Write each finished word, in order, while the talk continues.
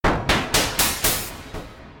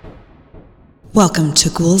Welcome to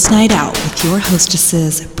Ghouls Night Out with your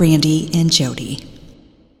hostesses, Brandee and Jodi.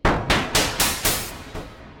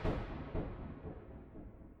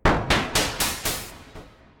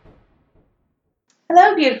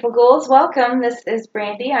 Hello, beautiful ghouls. Welcome. This is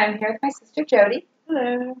Brandee. I'm here with my sister, Jodi.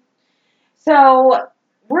 Hello. So,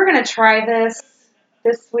 we're going to try this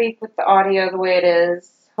week with the audio the way it is.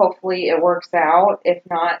 Hopefully, it works out. If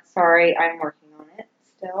not, sorry, I'm working on it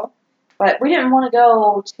still. But we didn't want to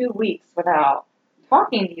go 2 weeks without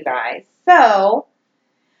talking to you guys. So,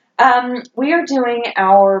 we are doing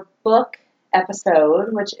our book episode,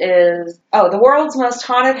 which is, The World's Most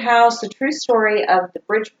Haunted House, the true story of the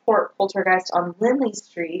Bridgeport Poltergeist on Lindley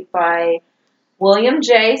Street by William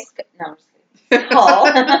J. Hall.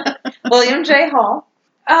 William J. Hall.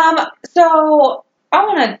 So, I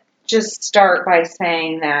want to just start by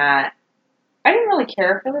saying that I didn't really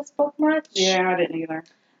care for this book much. Yeah, I didn't either.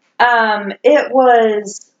 It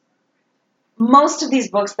was... Most of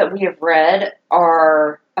these books that we have read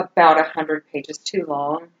are about 100 pages too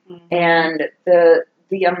long, and the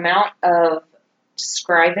amount of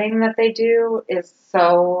describing that they do is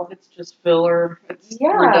so... It's just filler. It's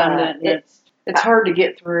redundant. It's hard to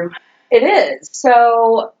get through. It is.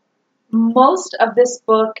 So most of this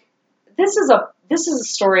book, this is a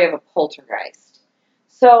story of a poltergeist.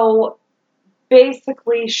 So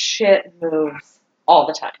basically, shit moves all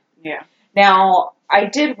the time. Yeah. Now, I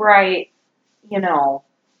did write,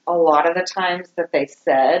 a lot of the times that they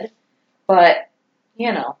said, but,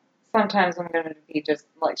 sometimes I'm going to be just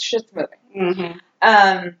like, shit's moving.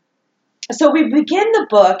 Mm-hmm. So we begin the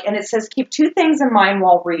book, and it says, keep two things in mind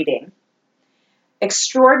while reading.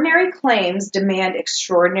 Extraordinary claims demand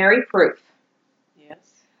extraordinary proof. Yes.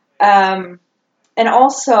 And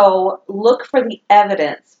also, look for the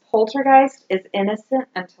evidence. Poltergeist is innocent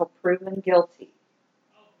until proven guilty.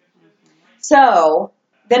 So...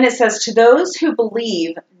 Then it says, to those who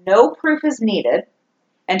believe, no proof is needed,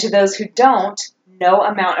 and to those who don't, no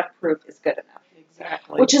amount of proof is good enough.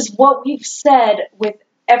 Exactly. Which is what we've said with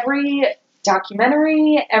every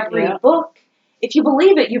documentary, every book. If you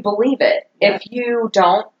believe it, you believe it. Yeah. If you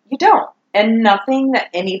don't, you don't. And nothing that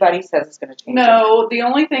anybody says is going to change it. No, the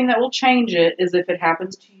only thing that will change it is if it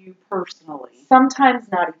happens to you personally. Sometimes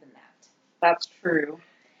not even that. That's true.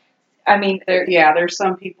 I mean, there's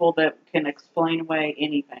some people that can explain away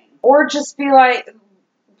anything. Or just be like,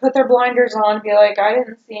 put their blinders on and be like, I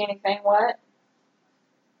didn't see anything, what?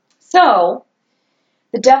 So,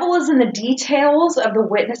 the devil is in the details of the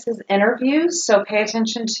witnesses' interviews, so pay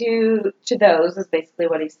attention to those, is basically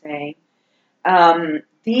what he's saying.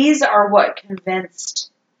 These are what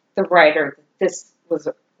convinced the writer that this was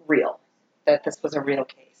real, that this was a real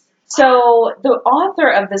case. So, the author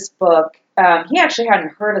of this book, he actually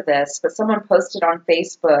hadn't heard of this, but someone posted on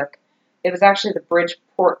Facebook. It was actually the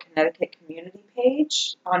Bridgeport, Connecticut community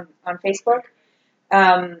page on Facebook.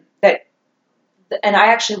 And I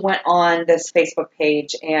actually went on this Facebook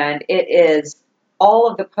page, and it is, all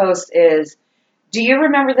of the posts is, do you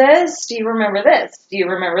remember this? Do you remember this? Do you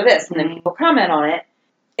remember this? And then people comment on it.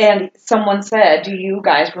 And someone said, do you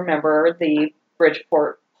guys remember the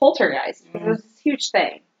Bridgeport Poltergeist? It was this huge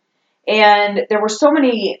thing. And there were so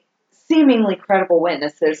many seemingly credible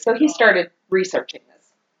witnesses, so he started researching this.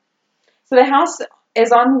 So the house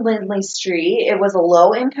is on Lindley Street. It was a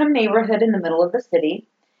low-income neighborhood in the middle of the city.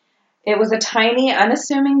 It was a tiny,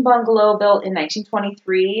 unassuming bungalow built in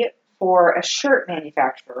 1923 for a shirt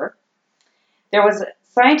manufacturer. There was a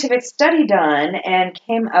scientific study done and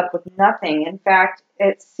came up with nothing. In fact,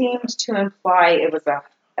 it seemed to imply it was a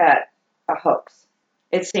hoax.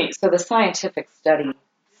 So the scientific study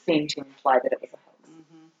seemed to imply that it was a hoax.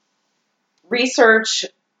 Research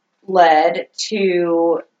led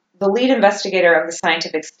to the lead investigator of the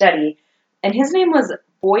scientific study, and his name was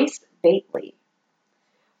Boyce Bately,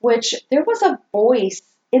 which there was a Boyce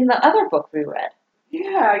in the other book we read.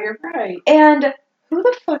 Yeah, you're right. And who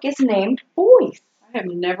the fuck is named Boyce? I have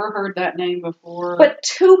never heard that name before. But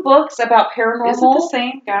 2 books about paranormal. Is it the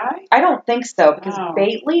same guy? I don't think so, because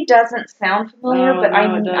Bately doesn't sound familiar, but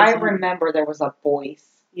I remember there was a Boyce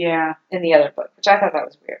in the other book, which I thought that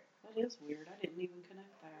was weird. That is weird. I didn't even connect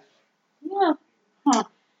that. Yeah. Huh.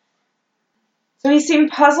 So he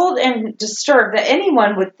seemed puzzled and disturbed that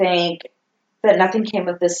anyone would think that nothing came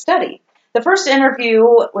of this study. The first interview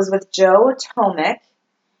was with Joe Tomic.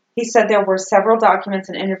 He said there were several documents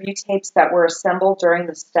and interview tapes that were assembled during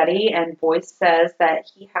the study, and Boyce says that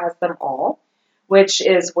he has them all, which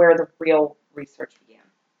is where the real research began.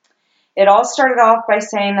 It all started off by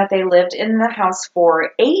saying that they lived in the house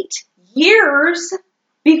for 8 years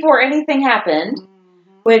before anything happened,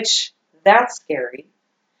 which, that's scary.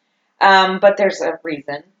 But there's a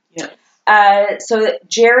reason. Yes. So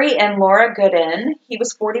Jerry and Laura Gooden, he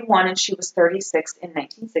was 41 and she was 36 in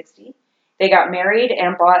 1960. They got married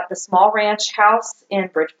and bought the small ranch house in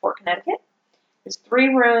Bridgeport, Connecticut. It was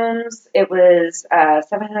 3 rooms. It was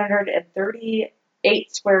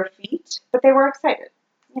 738 square feet, but they were excited.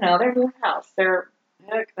 You know, their new house.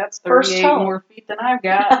 Heck, that's First 38 home. more feet than I've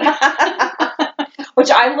got. Which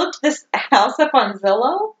I looked this house up on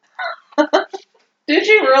Zillow. Did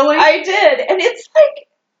you really? I did. And it's like,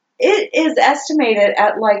 it is estimated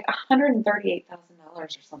at like $138,000 or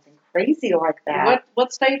something crazy like that.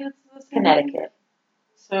 What state is this in? Connecticut.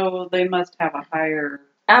 So they must have a higher...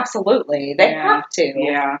 Absolutely. They have to.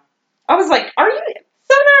 Yeah. I was like, are you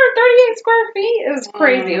 738 square feet? It was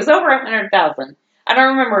crazy. It was over 100,000. I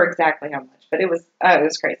don't remember exactly how much, but it was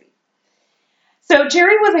crazy. So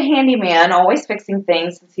Jerry was a handyman, always fixing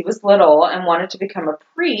things since he was little and wanted to become a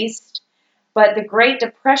priest, but the Great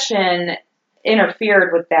Depression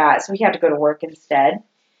interfered with that, so he had to go to work instead.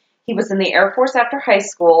 He was in the Air Force after high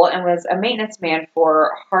school and was a maintenance man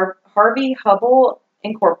for Harvey Hubble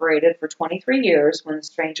Incorporated for 23 years when the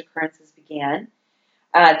strange occurrences began.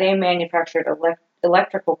 They manufactured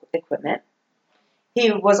electrical equipment.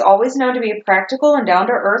 He was always known to be a practical and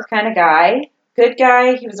down-to-earth kind of guy. Good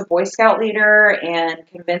guy. He was a Boy Scout leader and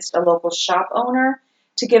convinced a local shop owner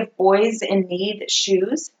to give boys in need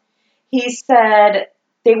shoes. He said,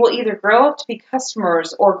 they will either grow up to be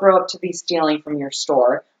customers or grow up to be stealing from your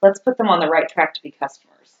store. Let's put them on the right track to be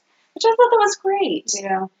customers. Which I thought that was great.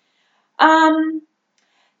 Yeah.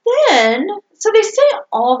 Then, so they say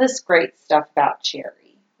all this great stuff about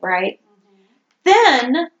Jerry, right?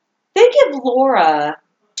 Mm-hmm. Then they give Laura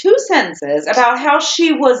 2 sentences about how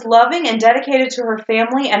she was loving and dedicated to her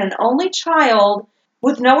family and an only child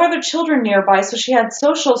with no other children nearby, so she had no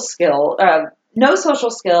social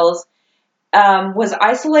skills, was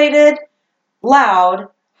isolated, loud,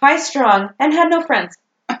 high-strung, and had no friends.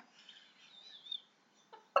 I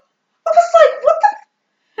was like, what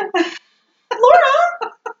the...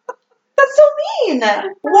 Laura, that's so mean.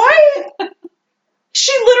 Why?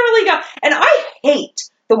 She literally got... And I hate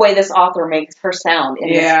the way this author makes her sound in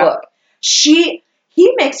this book. He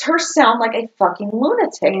makes her sound like a fucking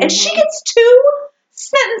lunatic. Mm-hmm. And she gets 2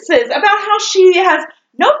 sentences about how she has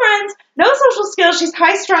no friends, no social skills, she's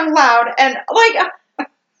high-strung, loud, and like,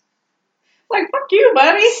 fuck you,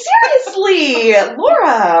 buddy. Seriously,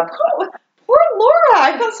 Laura. Poor Laura.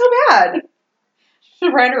 I felt so bad. She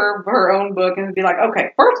should write her own book and be like,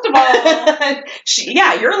 okay, first of all...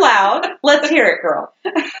 you're loud. Let's hear it, girl.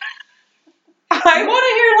 I want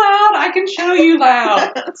to hear loud. I can show you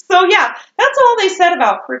loud. So, yeah, that's all they said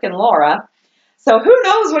about freaking Laura. So, who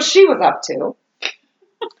knows what she was up to?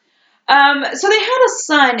 So, they had a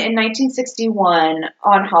son in 1961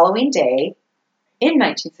 on Halloween Day. In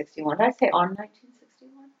 1961. Did I say on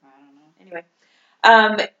 1961? I don't know. Anyway.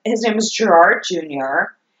 His name was Gerard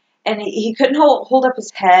Jr., and he couldn't hold up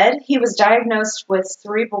his head. He was diagnosed with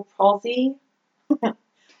cerebral palsy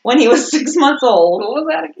when he was 6 months old. What was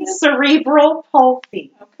that again? Cerebral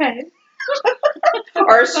palsy. Okay.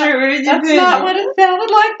 Or that's not what it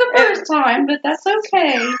sounded like the first time, but that's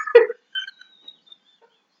okay.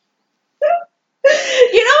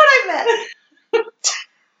 You know what I meant?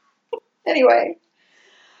 Anyway.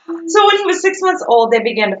 So when he was 6 months old, they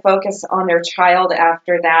began to focus on their child.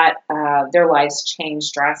 After that, their lives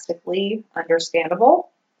changed drastically. Understandable.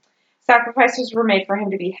 Sacrifices were made for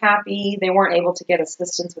him to be happy. They weren't able to get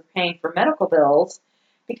assistance with paying for medical bills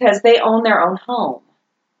because they own their own home.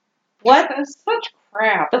 What? That's such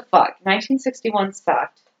crap. The fuck? 1961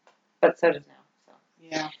 sucked, but so does now. So.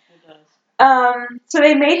 Yeah, it does. So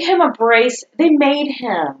they made him a brace. They made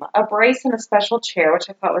him a brace and a special chair, which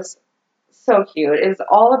I thought was so cute. It was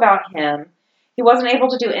all about him. He wasn't able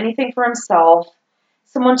to do anything for himself.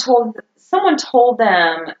 Someone told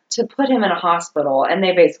them to put him in a hospital, and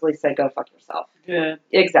they basically said, "Go fuck yourself." Good.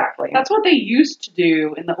 Exactly. That's what they used to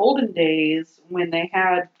do in the olden days when they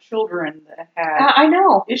had children that had I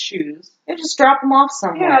know issues. They just drop them off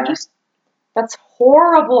somewhere. Yeah, that's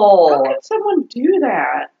horrible. How could someone do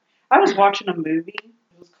that? I was watching a movie.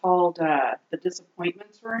 It was called The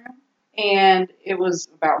Disappointments Room, and it was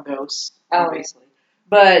about ghosts, obviously.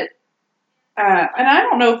 But and I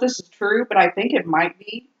don't know if this is true, but I think it might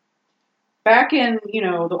be. Back in,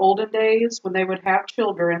 the olden days when they would have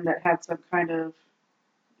children that had some kind of,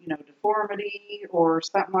 deformity or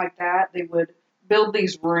something like that, they would build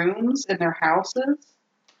these rooms in their houses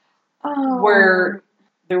where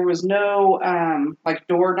there was no,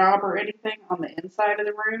 doorknob or anything on the inside of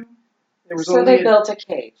the room. So they built a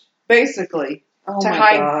cage. Basically. Oh to my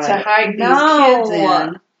hide God. To hide these kids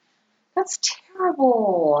in. That's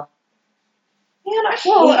terrible. Man,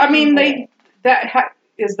 Well, I mean, people.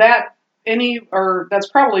 is that that's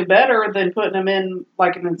probably better than putting them in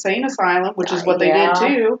like an insane asylum, which is what they did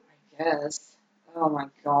too. Yes. Oh my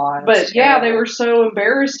God. But yeah, they were so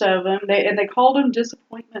embarrassed of him. They called him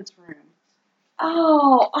disappointments room.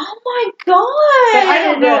 Oh my God. But I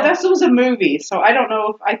don't know. This was a movie, so I don't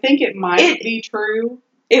know I think it might be true.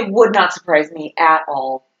 It would not surprise me at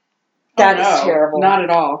all. That is terrible. Not at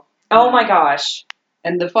all. Oh my gosh.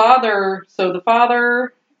 And the father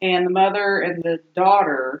and the mother and the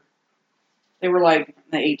daughter, they were like in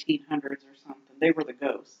the 1800s or something. They were the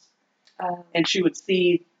ghosts. And she would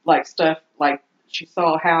see like stuff, like she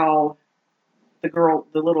saw how the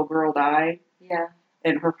little girl died. Yeah.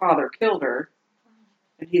 And her father killed her.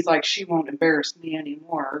 And he's like, she won't embarrass me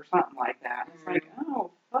anymore, or something like that. It's like,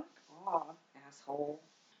 oh, fuck off. Asshole.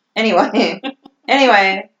 Anyway.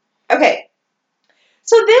 Okay.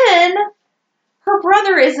 So then, her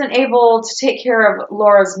brother isn't able to take care of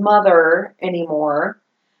Laura's mother anymore.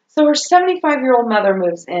 So her 75-year-old mother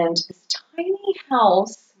moves into this tiny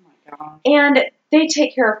house. Oh my God. And they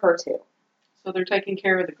take care of her too. So they're taking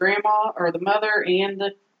care of the grandma, or the mother,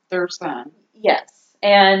 and their son. Yes.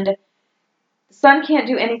 And the son can't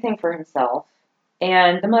do anything for himself.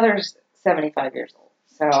 And the mother's 75 years old.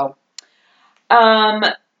 So,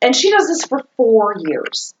 and she does this for 4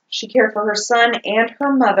 years. She cared for her son and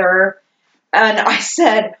her mother. And I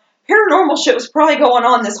said, paranormal shit was probably going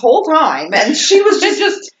on this whole time. And she was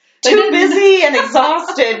just too busy and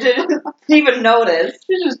exhausted to even notice.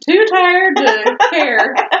 She's just too tired to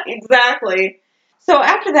care. Exactly. So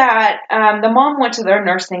after that, the mom went to their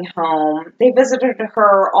nursing home. They visited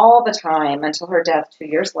her all the time until her death 2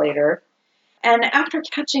 years later. And after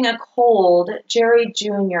catching a cold, Jerry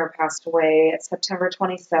Jr. passed away September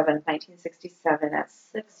 27, 1967, at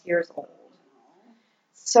 6 years old.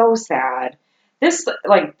 So sad. This,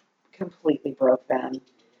 completely broke them.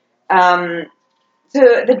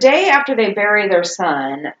 So the day after they bury their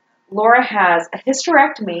son, Laura has a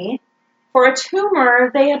hysterectomy for a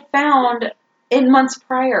tumor they had found in months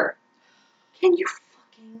prior. Can you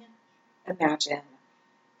fucking imagine?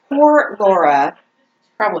 Poor Laura.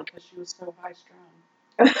 Probably because she was so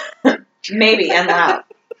high-strung. Maybe, and that.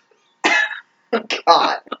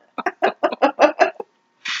 God.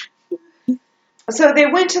 So they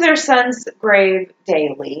went to their son's grave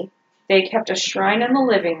daily. They kept a shrine in the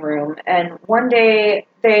living room, and one day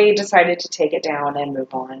they decided to take it down and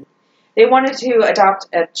move on. They wanted to adopt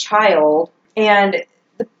a child, and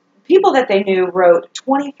the people that they knew wrote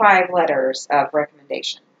 25 letters of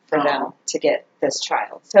recommendation for them to get this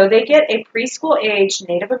child. So they get a preschool-age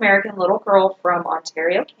Native American little girl from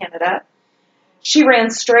Ontario, Canada. She ran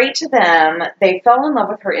straight to them. They fell in love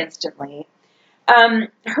with her instantly.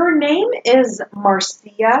 Her name is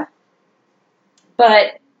Marcia,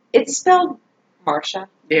 but it's spelled Marcia.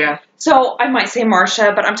 Yeah. So I might say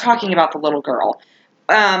Marcia, but I'm talking about the little girl.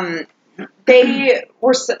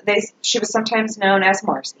 She was sometimes known as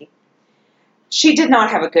Marcy. She did not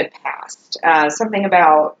have a good past. Something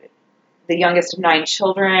about the youngest of 9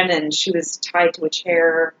 children, and she was tied to a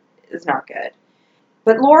chair is not good.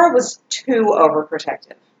 But Laura was too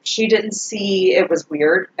overprotective. She didn't see it was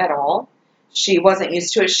weird at all. She wasn't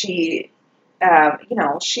used to it. She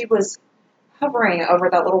was hovering over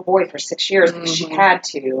that little boy for 6 years because she had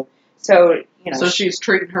to. So, So she's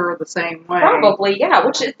treating her the same way. Probably, yeah.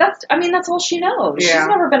 That's all she knows. Yeah. She's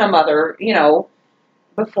never been a mother,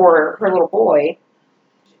 before her little boy.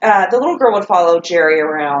 The little girl would follow Jerry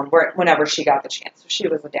around whenever she got the chance. So she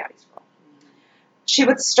was a daddy's girl. She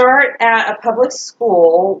would start at a public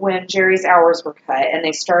school when Jerry's hours were cut, and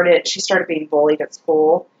she started being bullied at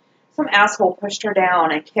school. Some asshole pushed her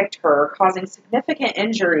down and kicked her, causing significant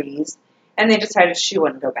injuries, and they decided she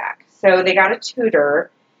wouldn't go back. So they got a tutor,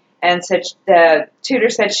 and the tutor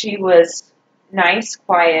said she was nice,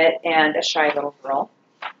 quiet, and a shy little girl.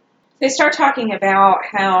 They start talking about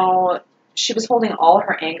how she was holding all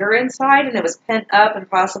her anger inside, and it was pent up and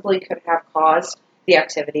possibly could have caused the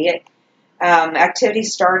activity. Activity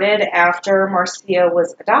started after Marcia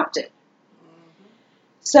was adopted.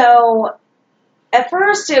 So at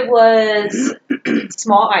first it was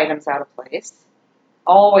small items out of place.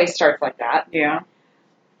 Always starts like that. Yeah.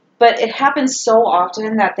 But it happened so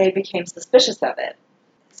often that they became suspicious of it.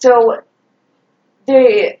 So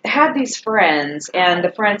they had these friends, and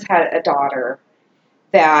the friends had a daughter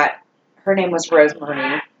that her name was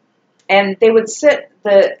Rosemary. And they would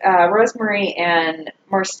Rosemary and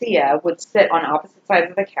Marcia would sit on opposite sides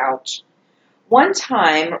of the couch. One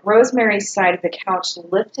time, Rosemary's side of the couch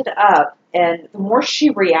lifted up, and the more she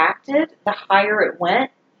reacted, the higher it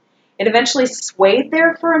went. It eventually swayed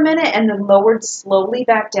there for a minute and then lowered slowly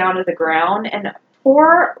back down to the ground. And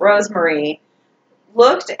Poor Rosemary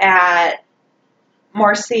looked at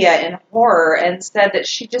Marcia in horror and said that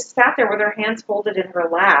she just sat there with her hands folded in her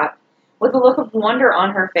lap with a look of wonder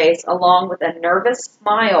on her face along with a nervous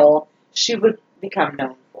smile she would become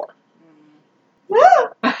known for.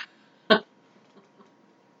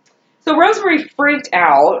 So Rosemary freaked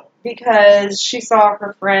out because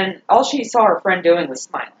all she saw her friend doing was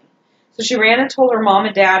smiling. So she ran and told her mom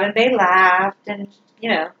and dad, and they laughed and,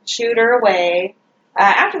 shooed her away.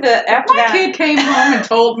 After My kid came home and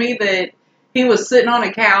told me that he was sitting on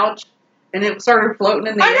a couch and it started floating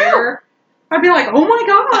in the air, I'd be like, oh my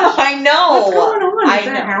gosh. I know. What's going on? Is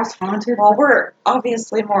that know. house haunted? Well, we're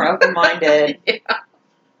obviously more open-minded. Yeah.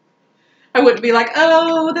 I wouldn't be like,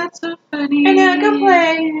 oh, that's so funny. I know, go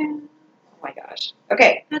play. Oh my gosh.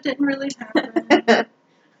 Okay. That didn't really happen.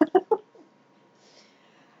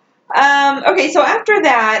 Okay, so after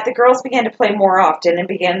that, the girls began to play more often and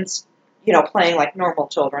began, playing like normal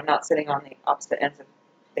children, not sitting on the opposite ends of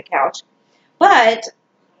the couch. But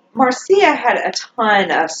Marcia had a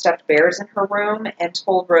ton of stuffed bears in her room and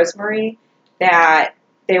told Rosemary that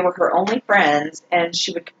they were her only friends, and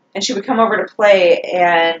she would come over to play,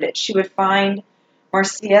 and she would find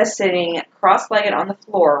Marcia sitting cross-legged on the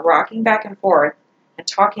floor, rocking back and forth, and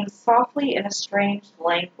talking softly in a strange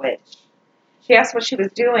language. She asked what she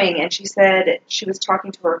was doing, and she said she was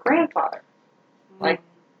talking to her grandfather. Like,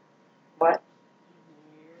 what?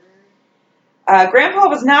 Grandpa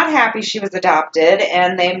was not happy she was adopted,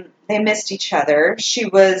 and they missed each other. She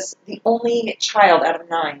was the only child out of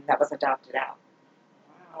 9 that was adopted out.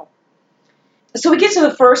 Wow. So we get to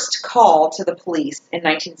the first call to the police in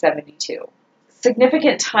 1972.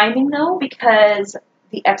 Significant timing, though, because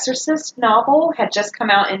The Exorcist novel had just come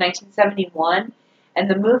out in 1971, and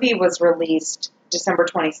the movie was released December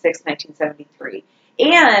 26, 1973.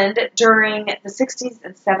 And during the 60s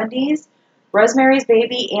and 70s, Rosemary's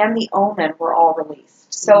Baby and The Omen were all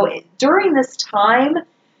released. So during this time,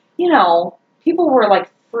 people were like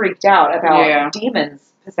freaked out about demons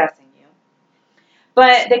possessing you.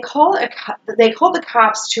 But they called the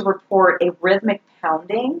cops to report a rhythmic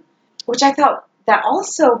pounding, which I thought that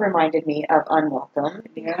also reminded me of Unwelcome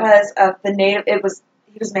because of the native.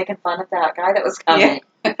 He was making fun of that guy that was coming.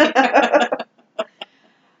 Yeah.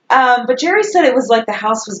 But Jerry said it was like the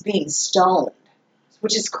house was being stoned,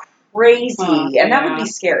 which is crazy, and that would be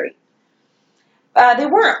scary. They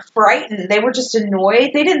weren't frightened. They were just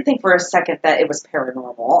annoyed. They didn't think for a second that it was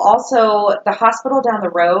paranormal. Also, the hospital down the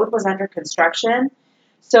road was under construction,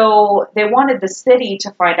 so they wanted the city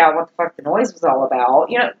to find out what the fuck the noise was all about.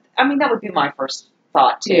 That would be my first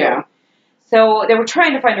thought, too. Yeah. So they were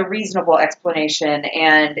trying to find a reasonable explanation,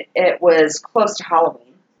 and it was close to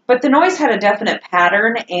Halloween. But the noise had a definite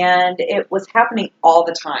pattern, and it was happening all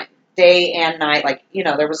the time, day and night.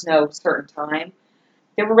 There was no certain time.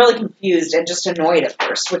 They were really confused and just annoyed at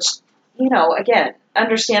first, which, again,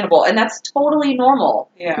 understandable. And that's totally normal.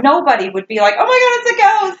 Yeah. Nobody would be like, oh my God, it's a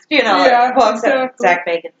ghost, well, except Zach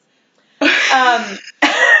Bacon.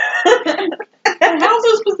 The house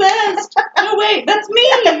is possessed. No, wait, that's me.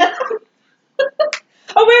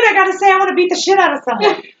 Oh, wait, I gotta say I want to beat the shit out of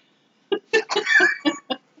someone.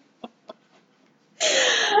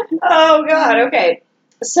 Oh, God, okay.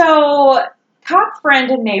 So, cop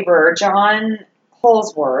friend and neighbor John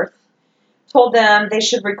Holsworth told them they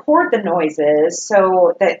should record the noises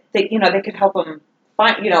so that they could help them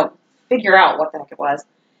figure out what the heck it was.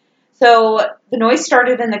 So the noise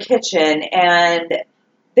started in the kitchen, and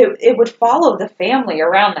it would follow the family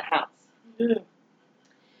around the house. Mm.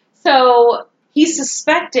 So he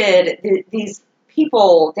suspected these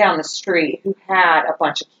people down the street who had a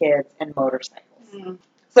bunch of kids and motorcycles. Mm.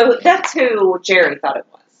 So that's who Jerry thought it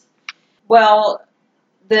was. Well,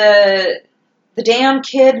 the damn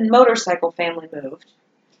kid and motorcycle family moved.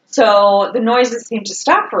 So the noises seemed to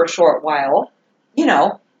stop for a short while.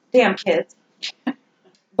 Damn kids.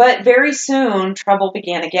 But very soon, trouble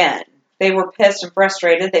began again. They were pissed and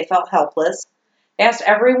frustrated. They felt helpless. They asked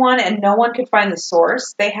everyone, and no one could find the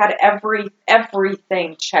source. They had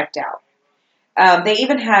everything checked out. They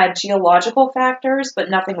even had geological factors, but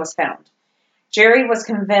nothing was found. Jerry was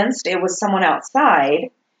convinced it was someone outside.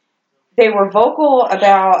 They were vocal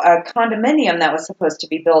about a condominium that was supposed to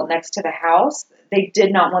be built next to the house. They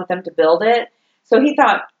did not want them to build it. So he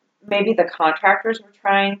thought maybe the contractors were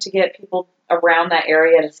trying to get people around that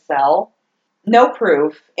area to sell. No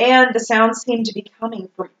proof. And the sounds seemed to be coming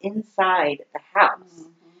from inside the house.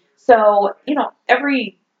 Mm-hmm. So,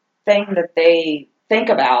 everything that they think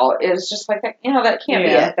about is just like that. That can't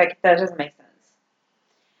be it. That doesn't make sense.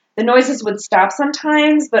 The noises would stop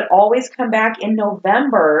sometimes, but always come back in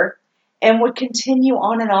November and would continue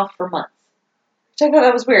on and off for months. which I thought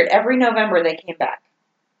that was weird. Every November they came back.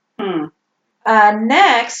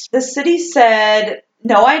 Next, the city said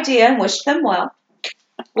no idea and wished them well.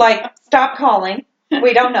 Like, stop calling.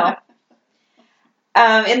 We don't know.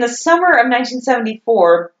 In the summer of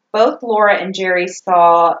 1974, both Laura and Jerry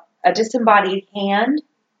saw a disembodied hand,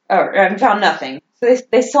 and found nothing. So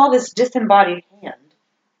they saw this disembodied hand,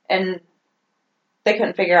 and they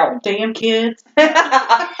couldn't figure out. Damn kids.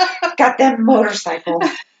 Got them motorcycles.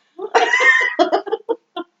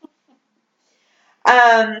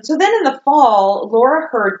 So then in the fall, Laura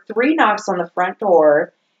heard 3 knocks on the front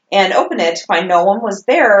door and opened it to find no one was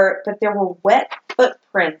there, but there were wet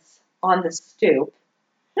footprints on the stoop.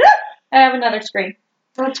 I have another screen.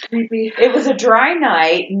 That's creepy. It was a dry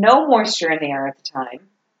night, no moisture in the air at the time.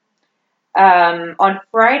 On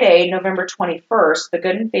Friday, November 21st, the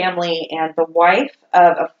Gooden family and the wife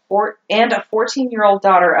of a 14-year-old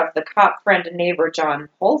daughter of the cop friend and neighbor, John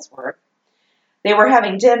Holsworth, they were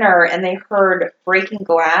having dinner and they heard breaking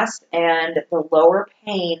glass, and the lower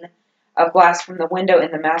pane of glass from the window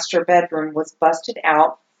in the master bedroom was busted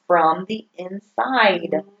out from the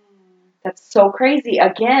inside. That's so crazy.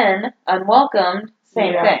 Again, unwelcomed,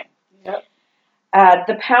 same thing. Yep.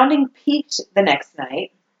 The pounding peaked the next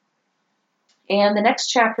night, and the next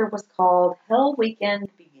chapter was called Hell Weekend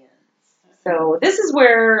Begins. So this is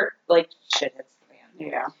where, like, shit hits the fan.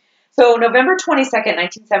 Yeah. So November 22nd,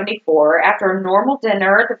 1974, after a normal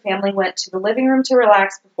dinner, the family went to the living room to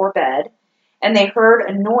relax before bed, and they heard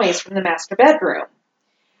a noise from the master bedroom.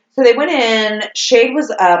 So they went in, shade was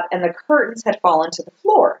up, and the curtains had fallen to the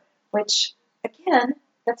floor, which, again,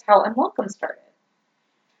 that's how unwelcome started.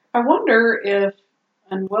 I wonder if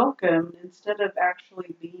unwelcome, instead of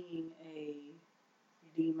actually being a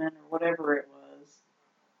demon or whatever it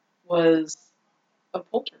was a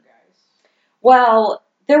poltergeist. Well,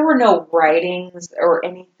 there were no writings or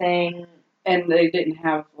anything. And they didn't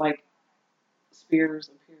have, like, spears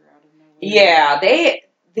appear out of nowhere. Yeah,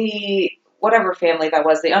 the whatever family that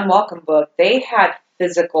was, the Unwelcome book, they had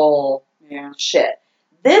physical shit.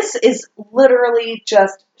 This is literally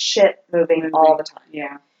just shit moving all the time.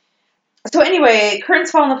 Yeah. So anyway,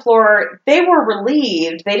 curtains fell on the floor. They were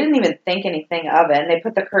relieved. They didn't even think anything of it. And they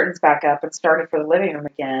put the curtains back up and started for the living room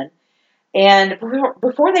again. And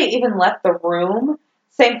before they even left the room,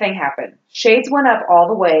 same thing happened. Shades went up all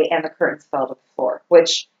the way and the curtains fell to the floor.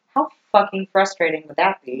 Which, how fucking frustrating would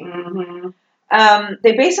that be? Mm-hmm.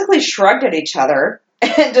 They basically shrugged at each other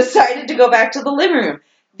and decided to go back to the living room.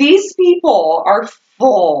 These people are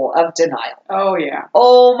full of denial. Oh, yeah.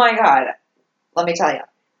 Oh, my God. Let me tell you.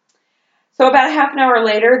 So about a half an hour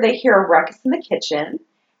later, they hear a ruckus in the kitchen,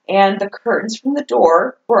 and the curtains from the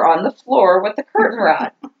door were on the floor with the curtain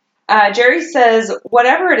rod. Jerry says,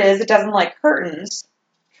 whatever it is, it doesn't like curtains,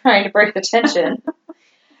 trying to break the tension.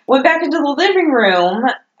 Went back into the living room,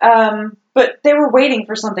 but they were waiting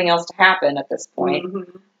for something else to happen at this point.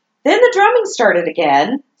 Mm-hmm. Then the drumming started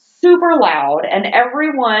again, super loud, and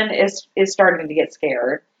everyone is starting to get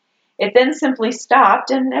scared. It then simply stopped,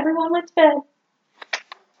 and everyone went to bed.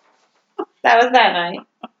 That was that night.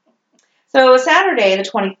 So Saturday, the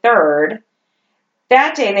 23rd,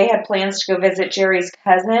 that day they had plans to go visit Jerry's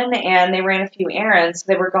cousin, and they ran a few errands.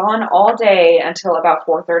 They were gone all day until about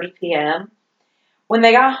 4:30 p.m. When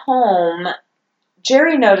they got home,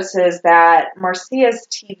 Jerry notices that Marcia's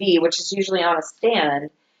TV, which is usually on a stand,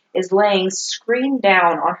 is laying screen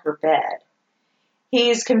down on her bed.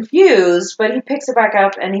 He's confused, but he picks it back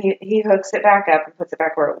up and he hooks it back up and puts it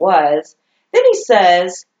back where it was. Then he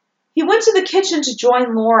says he went to the kitchen to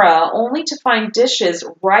join Laura, only to find dishes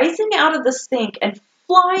rising out of the sink and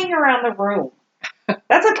flying around the room.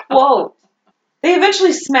 That's a quote. They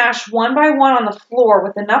eventually smash one by one on the floor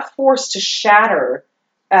with enough force to shatter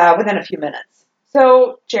within a few minutes.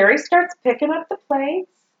 So Jerry starts picking up the plates.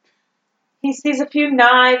 He sees a few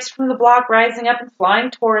knives from the block rising up and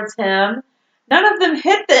flying towards him. None of them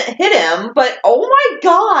hit him, but oh my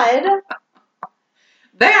God.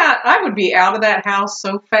 That, I would be out of that house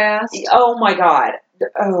so fast. Oh my God.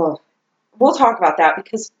 Oh. We'll talk about that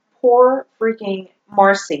because poor freaking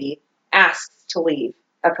Marcy asks to leave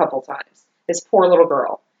a couple times. This poor little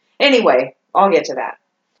girl. Anyway, I'll get to that.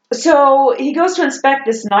 So he goes to inspect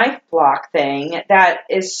this knife block thing that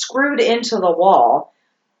is screwed into the wall.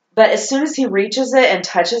 But as soon as he reaches it and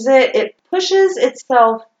touches it, it pushes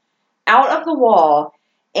itself out of the wall,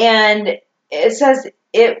 and it says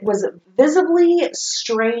it was visibly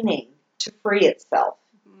straining to free itself.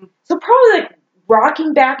 So probably like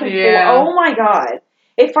rocking back and forth. Oh my God.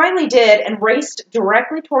 It finally did and raced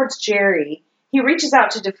directly towards Jerry. He reaches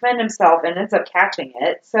out to defend himself and ends up catching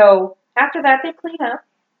it. So after that, they clean up.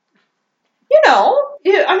 You know,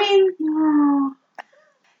 I mean,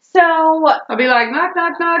 So I'll be like, knock,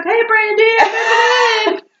 knock, knock. Hey, Brandee, I'm moving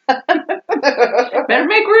in. Better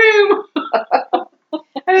make room.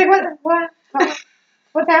 I mean,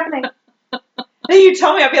 what's happening? Then you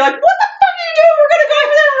tell me, I'd be like, what the fuck are you doing? We're gonna go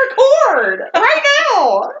over there and record right now.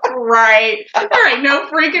 Right. There ain't no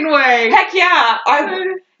freaking way. Heck yeah, I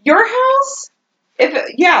would. Your house?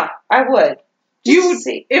 I would. You would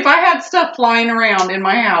see. If I had stuff flying around in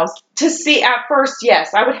my house. To see at first,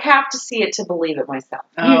 yes, I would have to see it to believe it myself.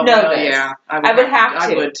 Oh, you know well, this. Yeah, I would have to.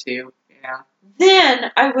 I would too. Yeah.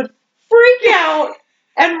 Then I would freak out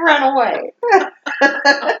and run away.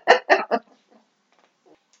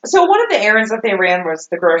 So one of the errands that they ran was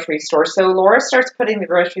the grocery store. So Laura starts putting the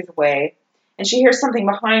groceries away, and she hears something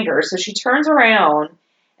behind her. So she turns around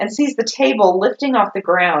and sees the table lifting off the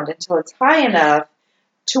ground until it's high enough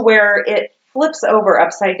to where it flips over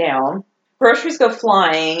upside down. Groceries go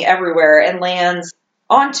flying everywhere and lands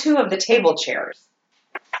on 2 of the table chairs.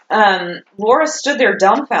 Laura stood there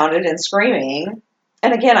dumbfounded and screaming.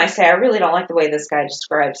 And again, I say, I really don't like the way this guy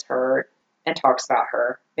describes her and talks about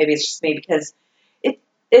her. Maybe it's just me because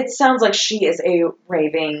it sounds like she is a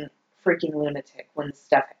raving freaking lunatic when this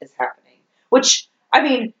stuff is happening. Which, I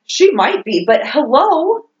mean, she might be, but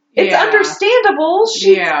hello, it's understandable.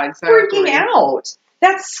 She's exactly. freaking out.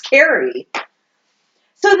 That's scary.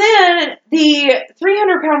 So then the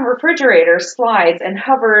 300-pound refrigerator slides and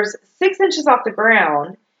hovers 6 inches off the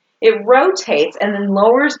ground. It rotates and then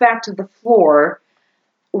lowers back to the floor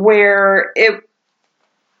where it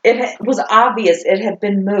was obvious it had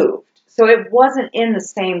been moved. So it wasn't in the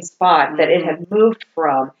same spot that it had moved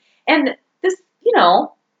from. And this,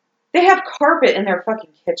 they have carpet in their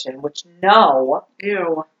fucking kitchen, which no.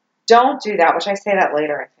 Ew. Don't do that, which I say that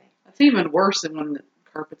later, I think. That's even worse than when the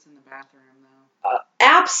carpet's in the bathroom, though.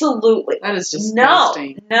 Absolutely. That is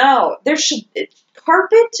disgusting. No.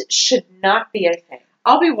 Carpet should not be a thing.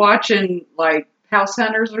 I'll be watching, like, House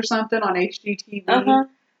Hunters or something on HGTV.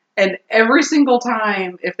 And every single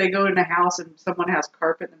time, if they go in a house and someone has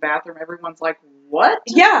carpet in the bathroom, everyone's like, what?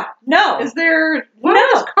 Yeah, no. Is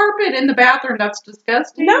carpet in the bathroom? That's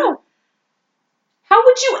disgusting. No. How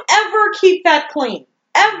would you ever keep that clean?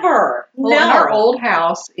 Ever. Well, no. in our old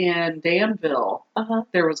house in Danville,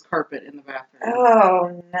 there was carpet in the bathroom.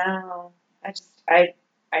 Oh, no. I hate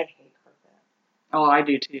carpet. Oh, I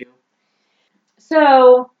do too.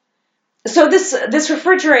 So this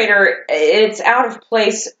refrigerator, it's out of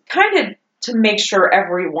place kind of to make sure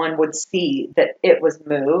everyone would see that it was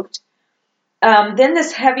moved. Then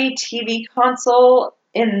this heavy TV console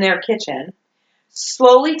in their kitchen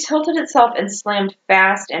slowly tilted itself and slammed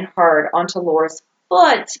fast and hard onto Laura's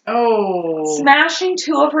foot, smashing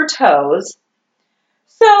 2 of her toes.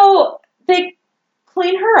 So they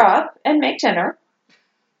clean her up and make dinner.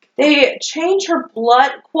 They change her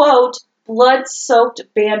blood-soaked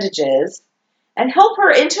bandages and help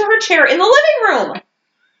her into her chair in the living room.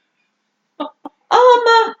 What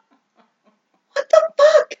the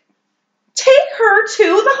fuck? Take her to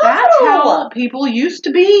the hospital. That's how people used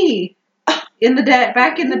to be back in the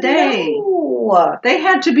day. No. They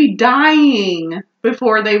had to be dying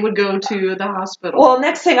before they would go to the hospital. Well,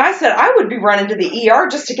 next thing I said, I would be running to the ER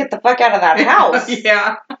just to get the fuck out of that house.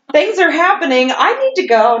 Yeah. Things are happening. I need to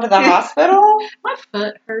go to the hospital. My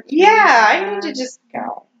foot hurts. Yeah, I need to just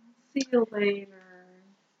go. See you later.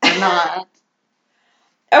 Or not.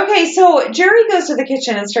 Okay, so Jerry goes to the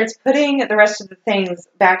kitchen and starts putting the rest of the things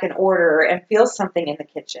back in order and feels something in the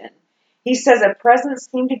kitchen. He says a presence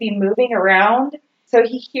seemed to be moving around, so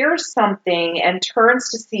he hears something and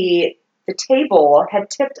turns to see the table had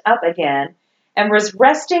tipped up again and was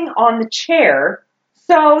resting on the chair.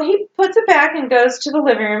 So he puts it back and goes to the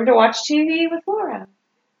living room to watch TV with Laura.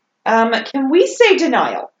 Can we say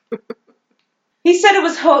denial? He said he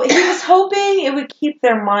was hoping it would keep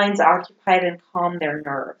their minds occupied and calm their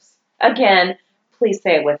nerves. Again, please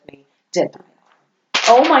say it with me. Denial.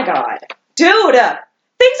 Oh my God. Dude,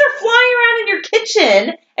 things are flying around in your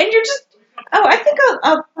kitchen and you're just, I think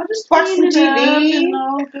I'll just watch some TV.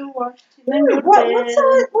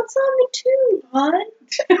 What's on the tube, hon?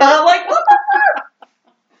 Like, what the fuck?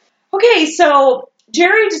 Okay, so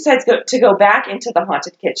Jerry decides to go back into the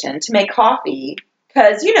haunted kitchen to make coffee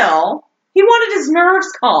because, he wanted his nerves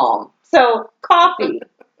calm. So, coffee.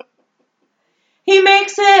 He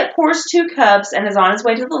makes it, pours 2 cups, and is on his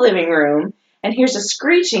way to the living room, and hears a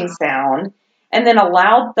screeching sound, and then a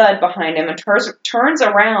loud thud behind him, and turns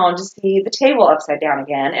around to see the table upside down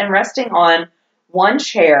again, and resting on one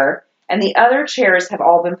chair, and the other chairs have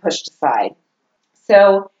all been pushed aside.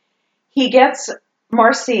 So, he gets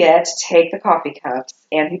Marcia to take the coffee cups,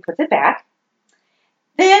 and he puts it back.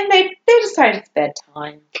 Then they decide it's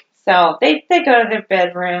bedtime. So they go to their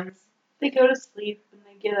bedrooms. They go to sleep and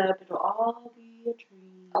they get up. It'll all be a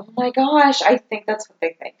dream. Oh my gosh, I think that's what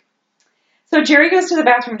they think. So Jerry goes to the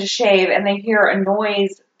bathroom to shave, and they hear a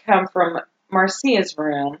noise come from Marcia's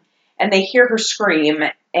room, and they hear her scream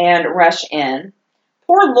and rush in.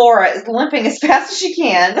 Poor Laura is limping as fast as she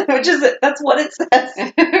can, that's what it says.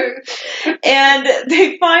 And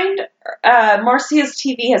they find Marcia's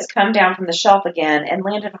TV has come down from the shelf again and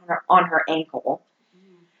landed on her ankle.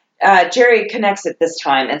 Jerry connects it this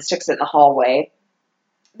time and sticks it in the hallway.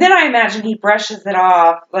 Then I imagine he brushes it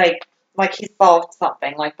off like he solved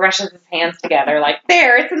something, like brushes his hands together, like,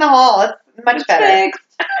 there, it's in the hall, it's much better. Fixed.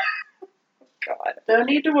 God. Don't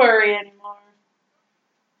need to worry anymore.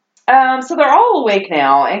 So they're all awake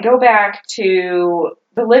now and go back to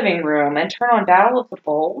the living room and turn on Battle of the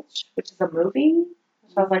Bulge, which is a movie.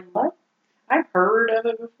 So I was like, what? I've heard of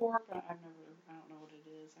it before, but I don't know what it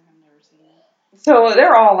is. I have never seen it. So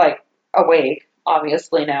they're all, like, awake,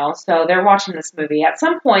 obviously, now. So they're watching this movie. At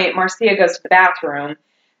some point, Marcia goes to the bathroom.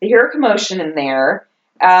 They hear a commotion in there.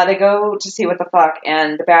 They go to see what the fuck,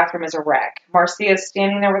 and the bathroom is a wreck. Marcia is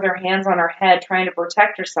standing there with her hands on her head trying to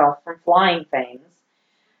protect herself from flying things.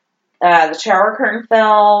 The shower curtain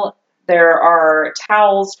fell. There are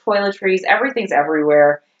towels, toiletries, everything's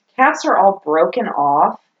everywhere. Caps are all broken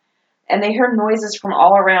off. And they hear noises from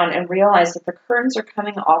all around and realize that the curtains are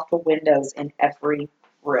coming off the windows in every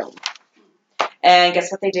room. And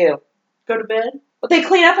guess what they do? Go to bed? Well, they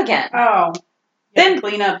clean up again. Oh. Then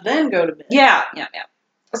clean up, then go to bed. Yeah.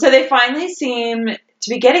 So they finally seem to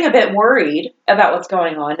be getting a bit worried about what's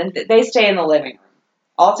going on, and they stay in the living room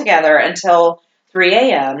all together until 3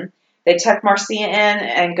 a.m. They tuck Marcia in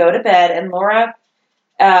and go to bed, and Laura,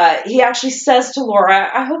 he actually says to Laura,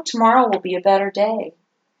 I hope tomorrow will be a better day.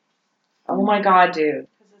 Oh my God, dude.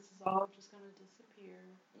 Because this is all just going to disappear.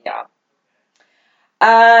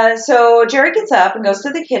 Yeah. So Jerry gets up and goes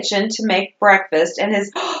to the kitchen to make breakfast and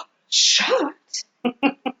is shocked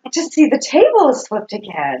to see the table is flipped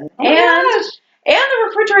again. Oh my gosh. And the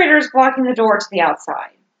refrigerator is blocking the door to the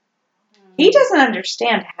outside. He doesn't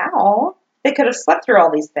understand how they could have slept through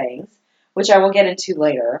all these things, which I will get into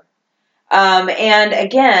later. And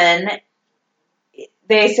again,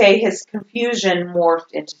 they say his confusion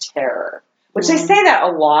morphed into terror, which they say that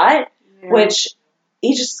a lot, which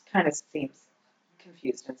he just kind of seems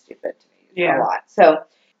confused and stupid to me a lot.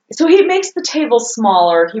 So he makes the table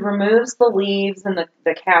smaller. He removes the leaves and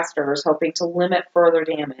the casters, hoping to limit further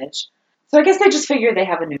damage. So I guess they just figure they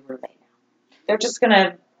have a new roommate now. They're just going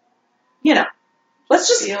to, let's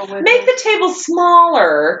just make the table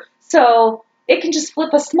smaller so it can just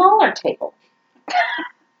flip a smaller table.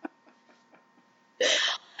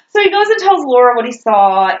 So he goes and tells Laura what he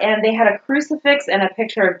saw, and they had a crucifix and a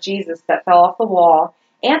picture of Jesus that fell off the wall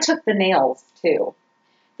and took the nails, too.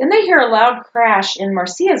 Then they hear a loud crash in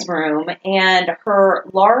Marcia's room, and her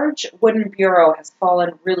large wooden bureau has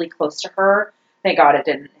fallen really close to her. Thank God it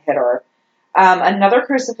didn't hit her. Another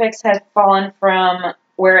crucifix had fallen from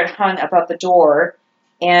where it hung above the door,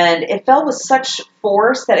 and it fell with such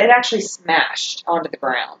force that it actually smashed onto the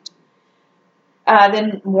ground.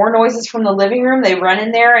 Then more noises from the living room. They run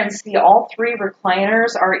in there and see all three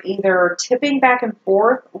recliners are either tipping back and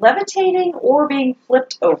forth, levitating, or being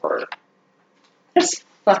flipped over. That's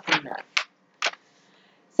fucking nuts.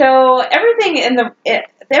 So everything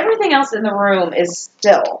else in the room is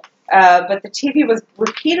still, but the TV was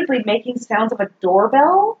repeatedly making sounds of a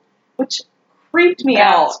doorbell, which creeped me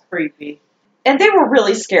out. That's creepy. And they were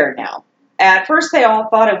really scared now. At first, they all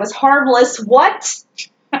thought it was harmless. What?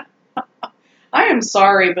 I am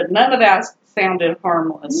sorry, but none of that sounded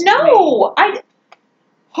harmless. No,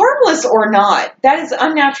 harmless or not, that is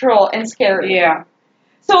unnatural and scary. Yeah.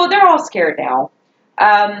 So they're all scared now.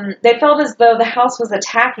 They felt as though the house was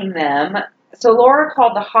attacking them. So Laura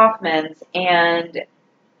called the Hoffmans, and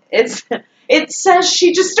it says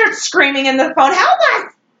she just starts screaming in the phone, "Help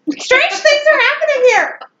us! Strange things are happening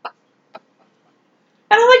here!"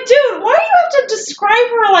 And I'm like, dude, why do you have to describe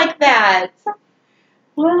her like that?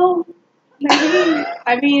 Well,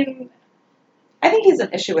 maybe, I think he's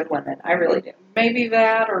an issue with women. I really do. Maybe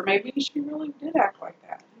that, or maybe she really did act like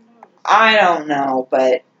that. Who knows? I don't know,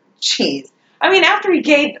 but jeez. After he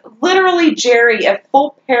gave literally Jerry a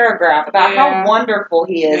full paragraph about how wonderful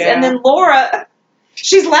he is, and then Laura,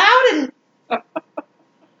 she's loud and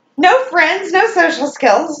no friends, no social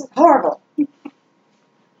skills. Horrible.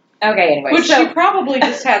 Okay, anyway. Which she probably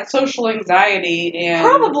just had social anxiety and...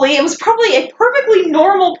 Probably. It was probably a perfectly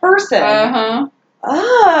normal person. Uh-huh.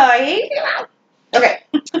 I hate you. Okay.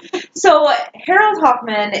 So Harold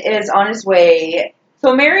Hoffman is on his way.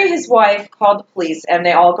 So Mary, his wife, called the police, and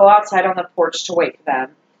they all go outside on the porch to wait for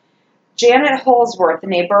them. Janet Holsworth, the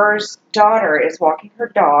neighbor's daughter, is walking her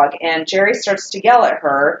dog, and Jerry starts to yell at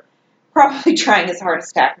her, probably trying his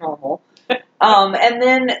hardest to act normal. And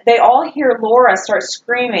then they all hear Laura start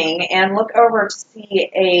screaming and look over to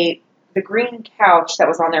see the green couch that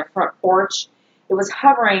was on their front porch. It was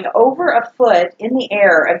hovering over a foot in the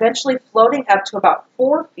air, eventually floating up to about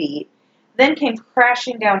 4 feet, then came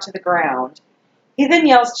crashing down to the ground. He then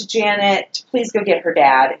yells to Janet to please go get her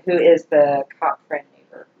dad, who is the cop friend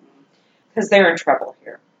neighbor, because they're in trouble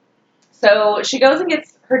here. So she goes and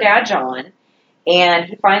gets her dad, John, and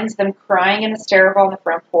he finds them crying and hysterical on the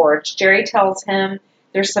front porch. Jerry tells him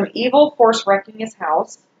there's some evil force wrecking his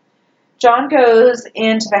house. John goes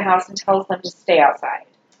into the house and tells them to stay outside.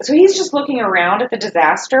 So he's just looking around at the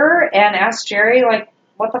disaster and asks Jerry, like,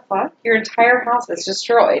 what the fuck? Your entire house is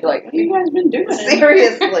destroyed. Like, what have you guys been doing?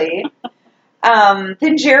 Seriously.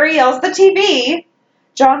 Then Jerry yells, the TV.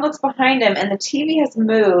 John looks behind him, and the TV has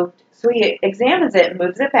moved, so he examines it and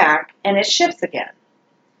moves it back, and it shifts again.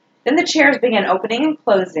 Then the chairs began opening and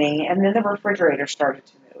closing, and then the refrigerator started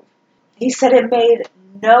to move. He said it made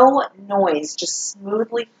no noise, just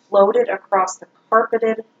smoothly floated across the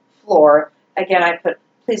carpeted floor. Again, I put,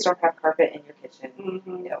 please don't have carpet in your kitchen.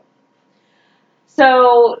 Mm-hmm. No.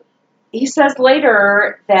 So he says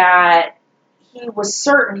later that he was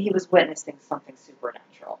certain he was witnessing something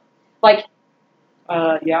supernatural. Like,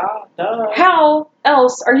 yeah, duh. how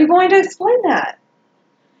else are you going to explain that?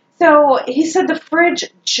 So he said the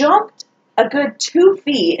fridge jumped a good 2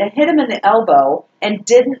 feet and hit him in the elbow and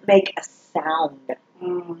didn't make a sound.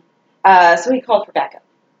 Mm. So he called for backup.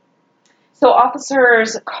 So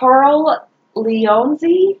officers Carl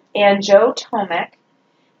Leonzi and Joe Tomek,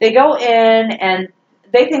 they go in and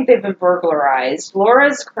they think they've been burglarized.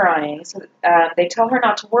 Laura's crying, so they tell her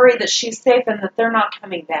not to worry, that she's safe and that they're not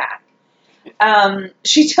coming back.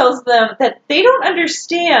 She tells them that they don't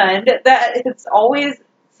understand that it's always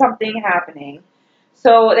something happening.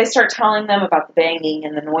 So they start telling them about the banging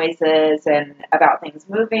and the noises and about things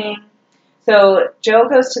moving. So Joe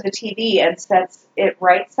goes to the TV and sets it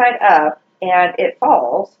right side up, and it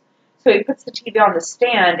falls. So he puts the TV on the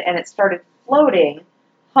stand, and it started floating,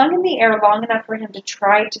 hung in the air long enough for him to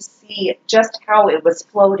try to see just how it was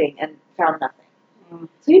floating, and found nothing. Mm.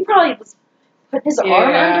 So he probably was putting his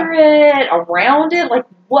arm under it, around it, like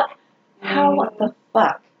what? How the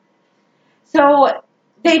fuck? So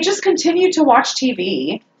they just continue to watch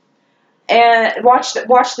TV and watch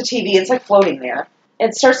the TV. It's like floating there.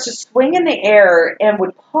 It starts to swing in the air and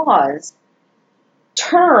would pause,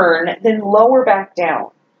 turn, then lower back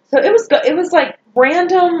down. So it was like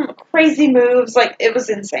random crazy moves. Like, it was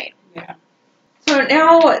insane. Yeah. So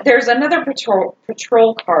now there's another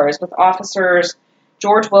patrol cars with officers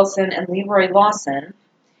George Wilson and Leroy Lawson.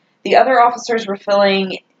 The other officers were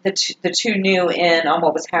filling the two new in on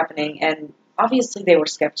what was happening, and obviously they were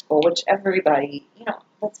skeptical, which everybody,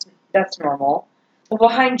 that's normal. Well,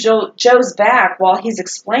 behind Joe's back, while he's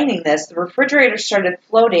explaining this, the refrigerator started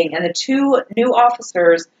floating, and the two new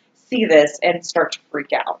officers see this and start to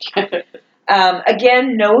freak out.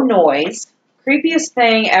 Again, no noise. Creepiest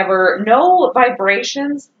thing ever. No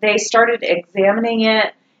vibrations. They started examining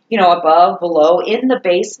it, above, below, in the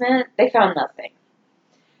basement. They found nothing.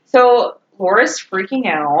 So Laura's freaking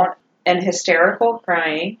out and hysterical,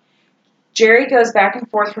 crying. Jerry goes back and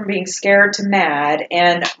forth from being scared to mad,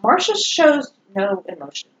 and Marcia shows no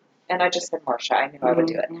emotion. And I just said Marcia. I knew I would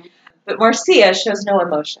do it. But Marcia shows no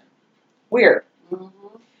emotion. Weird. Mm-hmm.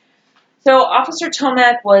 So Officer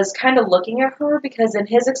Tomek was kind of looking at her because in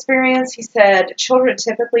his experience, he said children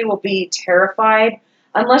typically will be terrified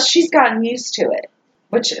unless she's gotten used to it.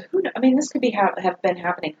 Which, this could have been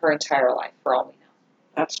happening her entire life, for all we know.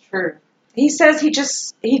 That's true. He says he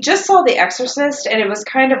just saw The Exorcist, and it was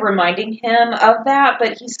kind of reminding him of that,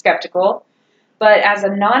 but he's skeptical. But as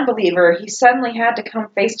a non-believer, he suddenly had to come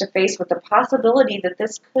face to face with the possibility that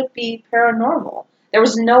this could be paranormal. There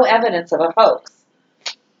was no evidence of a hoax.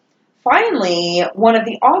 Finally, one of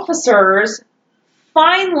the officers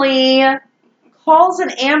calls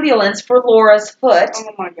an ambulance for Laura's foot.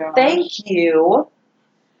 Oh my God. Thank you.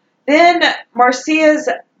 Then Marcia's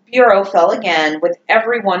bureau fell again with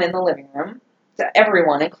everyone in the living room.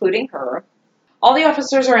 Everyone, including her. All the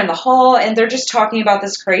officers are in the hall, and they're just talking about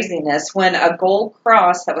this craziness when a gold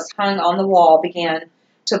cross that was hung on the wall began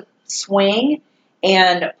to swing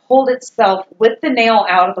and pulled itself with the nail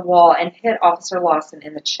out of the wall and hit Officer Lawson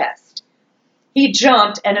in the chest. He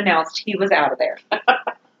jumped and announced he was out of there.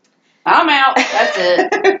 I'm out. That's it.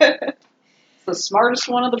 It's the smartest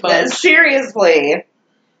one of the bunch. Seriously.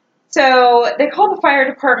 So they called the fire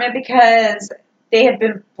department because they had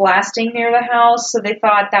been blasting near the house, so they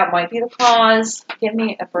thought that might be the cause. Give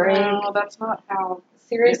me a break. No, that's not how.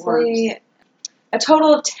 Seriously. A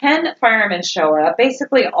total of 10 firemen show up.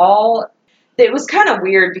 Basically it was kind of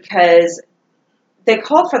weird because they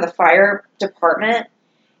called for the fire department,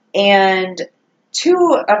 and 2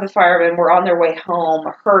 of the firemen were on their way home,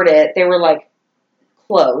 heard it. They were, like,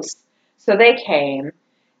 close. So they came.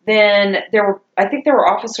 Then I think there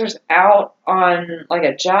were officers out on, like,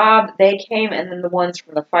 a job. They came, and then the ones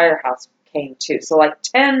from the firehouse came, too. So, like,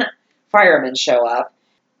 10 firemen show up.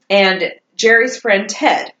 And Jerry's friend,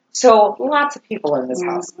 Ted. So, lots of people in this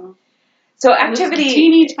house. So, activity... This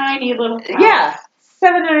teeny tiny little house. Yeah.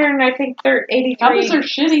 783. How does their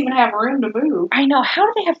shit even have room to move? I know. How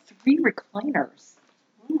do they have 3 recliners?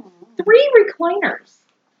 3 recliners.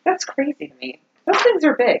 That's crazy to me. Those things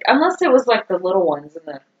are big. Unless it was like the little ones in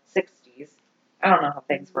the 60s. I don't know how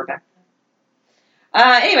things were back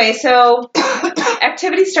then. Anyway, so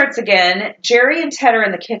activity starts again. Jerry and Ted are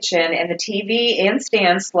in the kitchen, and the TV and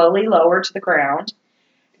stand slowly lower to the ground.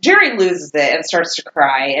 Jerry loses it and starts to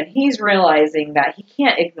cry, and he's realizing that he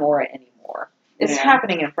can't ignore it anymore. It's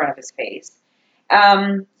happening in front of his face.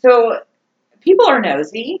 So people are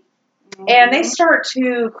nosy, and they start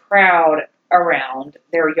to crowd around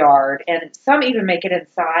their yard, and some even make it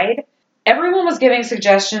inside. Everyone was giving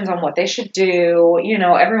suggestions on what they should do. You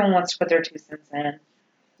know, everyone wants to put their 2 cents in.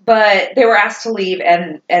 But they were asked to leave,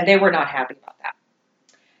 and they were not happy about that.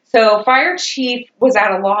 So fire chief was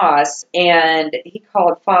at a loss, and he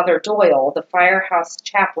called Father Doyle, the firehouse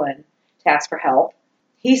chaplain, to ask for help.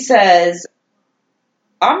 He says,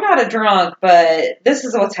 I'm not a drunk, but this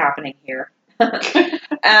is what's happening here.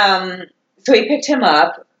 So he picked him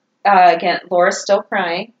up. Again, Laura's still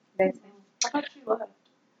crying. I thought she left.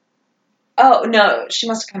 Oh, no, she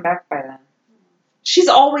must have come back by then. She's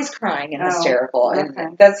always crying and hysterical,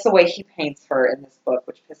 and that's the way he paints her in this book,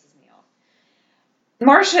 which pisses me off.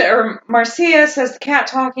 Marcia says the cat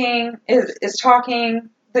talking is talking.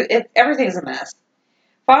 Everything's a mess.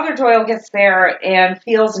 Father Doyle gets there and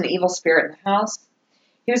feels an evil spirit in the house.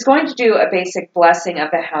 He was going to do a basic blessing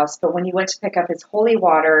of the house, but when he went to pick up his holy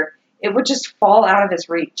water, it would just fall out of his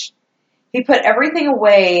reach. He put everything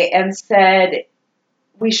away and said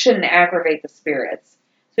we shouldn't aggravate the spirits.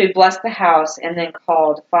 So he blessed the house and then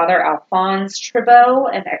called Father Alphonse Tribeau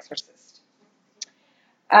an exorcist.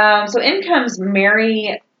 So in comes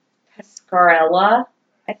Mary Pescarella,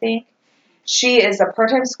 I think. She is a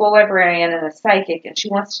part-time school librarian and a psychic, and she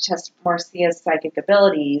wants to test Marcia's psychic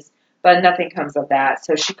abilities, but nothing comes of that.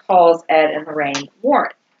 So she calls Ed and Lorraine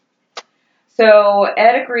Warren. So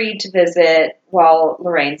Ed agreed to visit while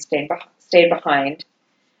Lorraine stayed behind.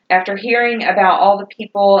 After hearing about all the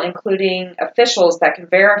people, including officials that can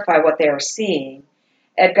verify what they are seeing,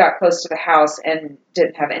 Ed got close to the house and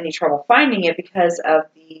didn't have any trouble finding it because of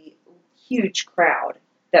the huge crowd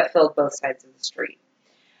that filled both sides of the street.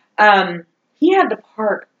 He had to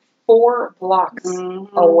park 4 blocks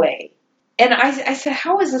away. And I said,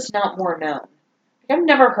 how is this not more known? I've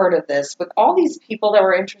never heard of this. With all these people that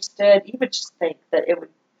were interested, you would just think that it would,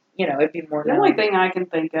 it'd be more known. The only thing I can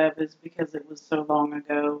think of is because it was so long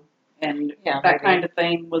ago, and that kind of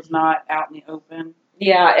thing was not out in the open.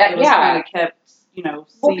 Yeah, it was kind of kept, secret.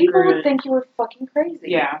 Well, people would think you were fucking crazy.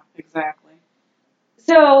 Yeah, exactly.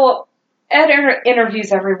 So Ed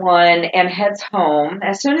interviews everyone and heads home.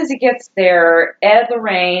 As soon as he gets there, Ed,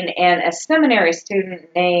 Lorraine, and a seminary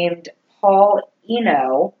student named Paul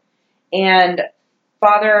Eno and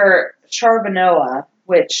Father Charbonneau,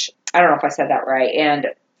 which I don't know if I said that right, and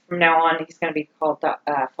from now on he's going to be called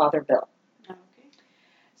Father Bill. Okay.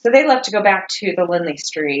 So they left to go back to the Lindley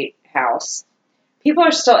Street house. People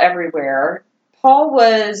are still everywhere. Paul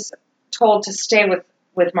was told to stay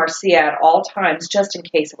with Marcia at all times just in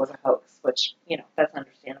case it was a hoax, which, that's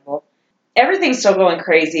understandable. Everything's still going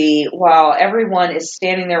crazy while everyone is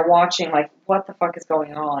standing there watching like, what the fuck is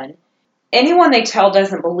going on? Anyone they tell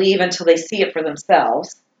doesn't believe until they see it for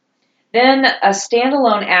themselves. Then a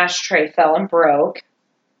standalone ashtray fell and broke.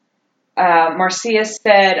 Marcia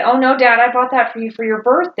said, oh no, Dad, I bought that for you for your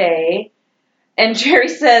birthday. And Jerry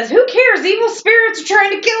says, who cares? Evil spirits are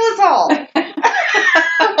trying to kill us all.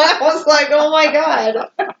 I was like, oh my God.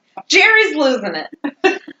 Jerry's losing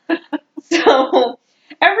it. So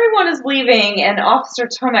everyone is leaving, and Officer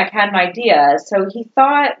Tomac had an idea. So he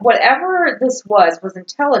thought whatever this was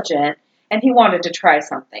intelligent, and he wanted to try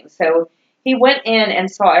something. So he went in and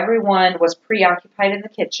saw everyone was preoccupied in the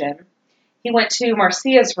kitchen. He went to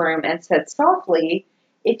Marcia's room and said softly,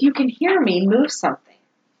 if you can hear me, move something.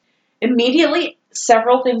 Immediately,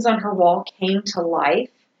 several things on her wall came to life.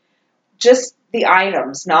 Just the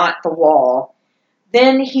items, not the wall.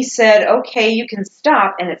 Then he said, okay, you can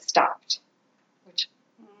stop, and it stopped. Which,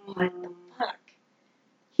 what the fuck?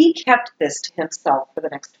 He kept this to himself for the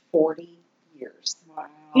next 40 years. Wow.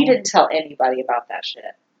 He didn't tell anybody about that shit.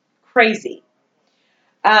 Crazy.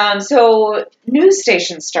 So news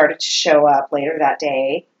stations started to show up later that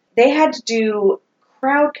day. They had to do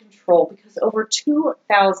crowd control because over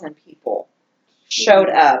 2,000 people showed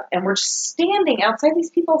up and were just standing outside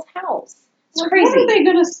these people's house. It's crazy. What are they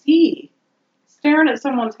going to see? Staring at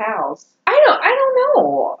someone's house. I don't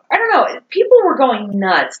know. People were going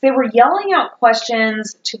nuts. They were yelling out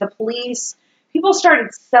questions to the police. People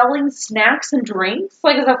started selling snacks and drinks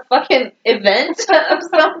like as a fucking event of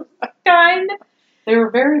some kind. They were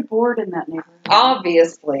very bored in that neighborhood.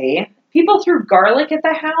 Obviously. People threw garlic at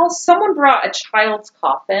the house. Someone brought a child's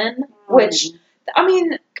coffin, which, I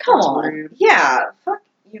mean, come on. Rude. Yeah, fuck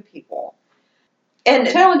you people. And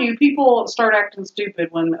I'm telling you, people start acting stupid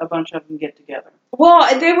when a bunch of them get together.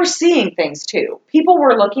 well, they were seeing things too. People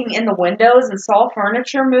were looking in the windows and saw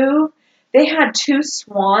furniture move. They had 2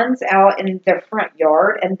 swans out in their front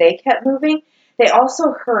yard, and they kept moving. They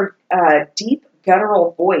also heard a deep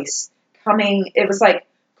guttural voice coming. It was like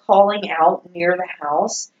calling out near the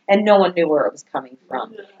house, and no one knew where it was coming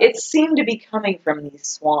from. It seemed to be coming from these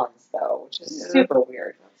swans, though, which is super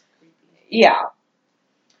weird. That's creepy. Yeah.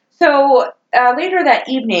 So later that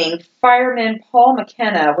evening, fireman Paul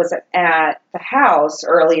McKenna was at the house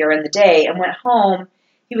earlier in the day and went home.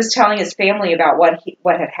 He was telling his family about what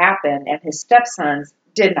had happened, and his stepsons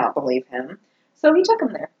did not believe him, so he took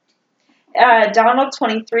him there. Donald,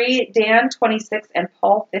 23, Dan, 26, and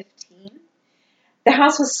Paul, 15. The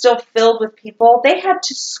house was still filled with people. They had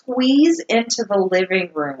to squeeze into the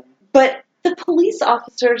living room, but the police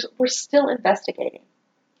officers were still investigating.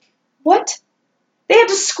 What? They had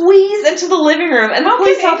to squeeze into the living room, and the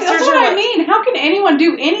police officers That's were what like, I mean. How can anyone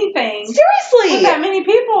do anything seriously, with that many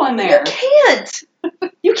people in there? you can't.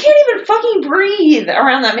 You can't even fucking breathe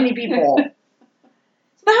around that many people.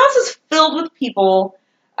 So the house is filled with people.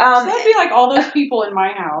 So that'd be like all those people in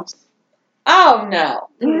my house. Oh, no.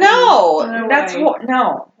 No That's way.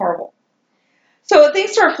 no, horrible. So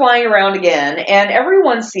things start flying around again, and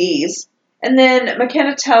everyone sees. And then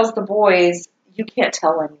McKenna tells the boys, you can't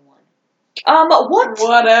tell anyone. What?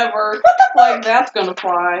 Whatever. What the fuck? Like, that's gonna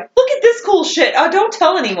fly. Look at this cool shit. Don't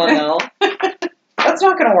tell anyone, though. That's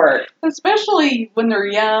not gonna work. Especially when they're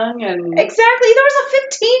young and... Exactly. There was a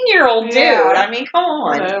 15-year-old dude. Yeah. I mean, come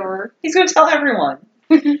on. Whatever. He's gonna tell everyone.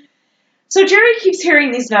 So Jerry keeps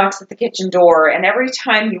hearing these knocks at the kitchen door, and every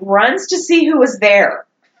time he runs to see who is there,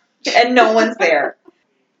 and no one's there.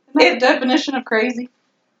 Isn't that the definition of crazy?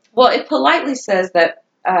 Well, it politely says that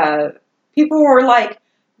people were like,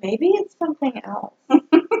 maybe it's something else.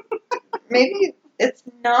 Maybe it's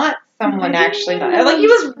not someone actually. Like, he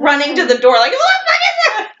was running to the door like, what the fuck is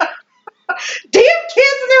that? Damn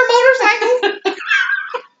kids and their motorcycles.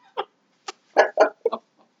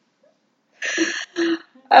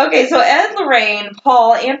 Okay, so Ed, Lorraine,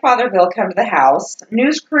 Paul, and Father Bill come to the house.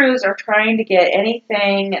 News crews are trying to get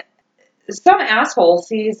anything. Some asshole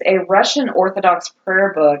sees a Russian Orthodox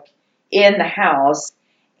prayer book in the house,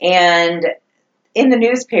 and in the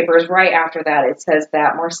newspapers right after that it says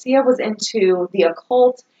that Marcia was into the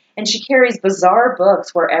occult, and she carries bizarre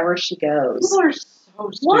books wherever she goes. People are so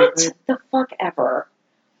stupid. What the fuck ever?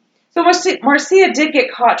 So Marcia did get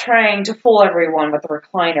caught trying to fool everyone with the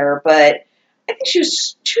recliner, but I think she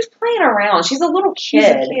was playing around. She's a little kid. She's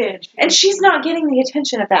a kid. And she's not getting the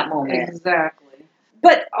attention at that moment. Exactly.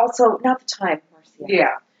 But also, not the time, Marcia.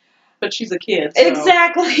 Yeah. But she's a kid, so.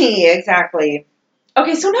 Exactly.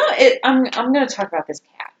 Okay, so now I'm going to talk about this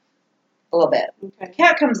cat a little bit. Okay. The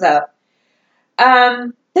cat comes up.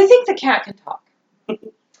 They think the cat can talk.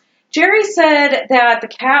 Jerry said that the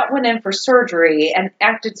cat went in for surgery and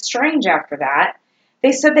acted strange after that.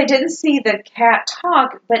 They said they didn't see the cat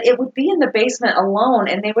talk, but it would be in the basement alone,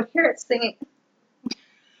 and they would hear it singing.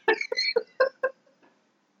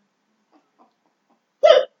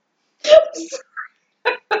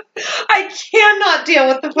 I cannot deal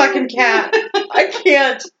with the fucking cat. I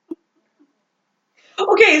can't.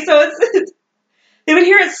 Okay, so they would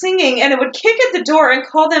hear it singing, and it would kick at the door and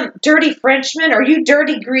call them dirty Frenchmen or you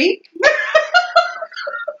dirty Greek.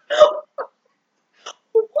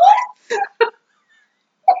 What?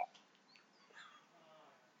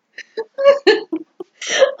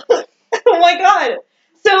 Oh my god.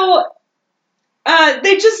 So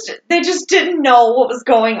they just didn't know what was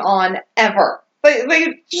going on ever.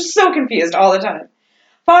 They just so confused all the time.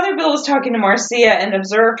 Father Bill was talking to Marcia and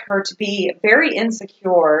observed her to be very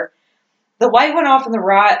insecure. The light went off and the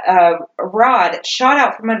rod shot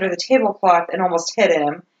out from under the tablecloth and almost hit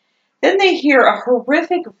him. Then they hear a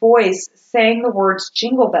horrific voice saying the words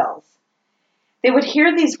jingle bells. They would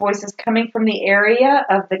hear these voices coming from the area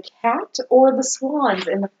of the cat or the swans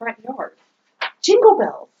in the front yard. Jingle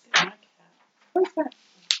bells. What is that?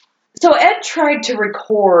 So Ed tried to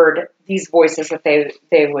record these voices that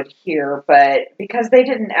they would hear, but because they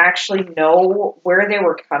didn't actually know where they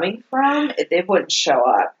were coming from, they wouldn't show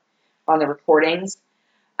up on the recordings.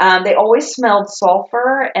 They always smelled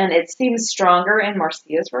sulfur, and it seemed stronger in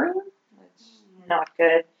Marcia's room, which is not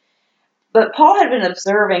good. But Paul had been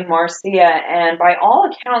observing Marcia, and by all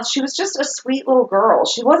accounts, she was just a sweet little girl.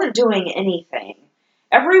 She wasn't doing anything.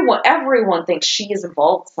 Everyone thinks she is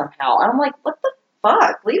involved somehow. And I'm like, what the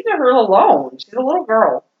fuck? Leave her alone. She's a little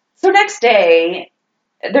girl. So next day,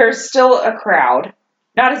 there's still a crowd.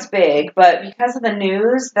 Not as big, but because of the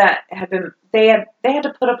news that had been, they had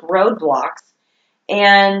to put up roadblocks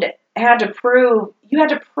and you had to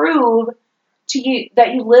prove to you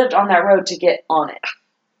that you lived on that road to get on it.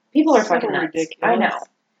 People are fucking nuts. Ridiculous. I know.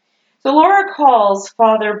 So Laura calls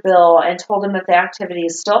Father Bill and told him that the activity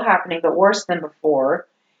is still happening, but worse than before.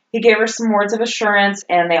 He gave her some words of assurance,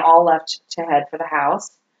 and they all left to head for the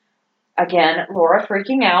house. Again, Laura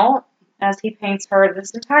freaking out as he paints her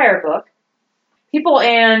this entire book. People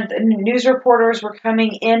and news reporters were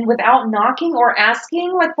coming in without knocking or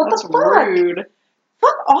asking, like, what the fuck? Rude.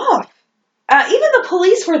 Fuck off. Even the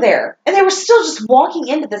police were there, and they were still just walking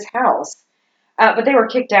into this house. But they were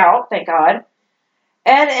kicked out, thank God.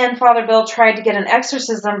 Ed and Father Bill tried to get an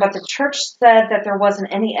exorcism, but the church said that there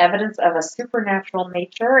wasn't any evidence of a supernatural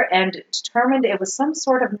nature and determined it was some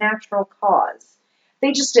sort of natural cause.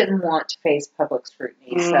 They just didn't want to face public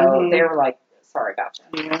scrutiny, so they were like, sorry about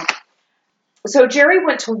that. Yeah. So Jerry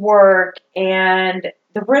went to work, and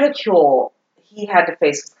the ridicule he had to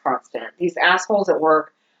face was constant. These assholes at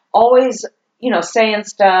work always, saying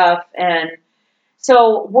stuff, and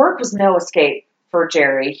so work was no escape for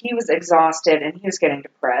Jerry. He was exhausted, and he was getting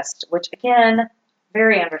depressed, which, again,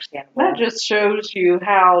 very understandable. That just shows you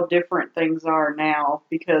how different things are now,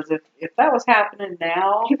 because if that was happening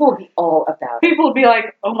now, people would be all about it. People would be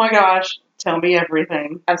like, oh my gosh, tell me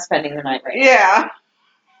everything. I'm spending the night right now.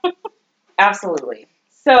 Yeah. Absolutely.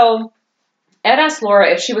 So Ed asked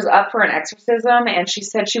Laura if she was up for an exorcism, and she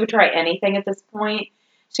said she would try anything at this point.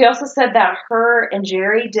 She also said that her and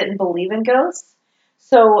Jerry didn't believe in ghosts.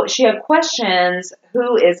 So she had questions.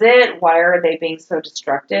 Who is it? Why are they being so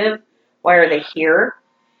destructive? Why are they here?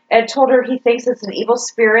 Ed told her he thinks it's an evil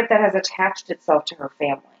spirit that has attached itself to her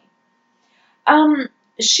family.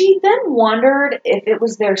 She then wondered if it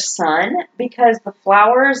was their son, because the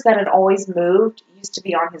flowers that had always moved used to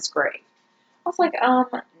be on his grave. I was like,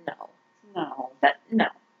 no.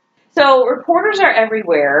 So reporters are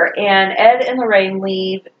everywhere, and Ed and Lorraine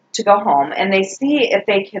leave to go home, and they see if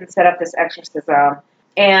they can set up this exorcism.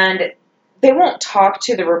 And they won't talk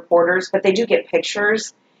to the reporters, but they do get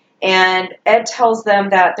pictures. And Ed tells them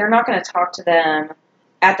that they're not going to talk to them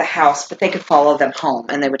at the house, but they could follow them home,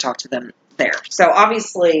 and they would talk to them there. So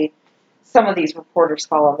obviously, some of these reporters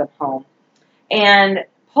follow them home. And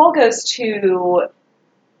Paul goes to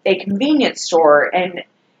a convenience store and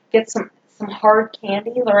gets some hard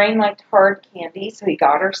candy. Lorraine liked hard candy, so he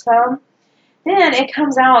got her some. Then it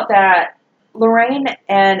comes out that Lorraine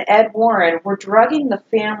and Ed Warren were drugging the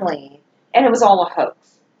family, and it was all a hoax.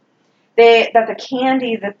 That the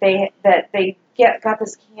candy that they got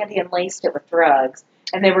this candy and laced it with drugs,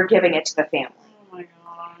 and they were giving it to the family. Oh my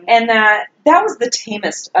God. And that was the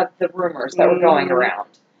tamest of the rumors that were going around.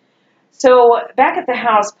 So back at the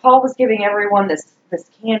house, Paul was giving everyone this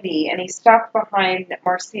candy, and he stopped behind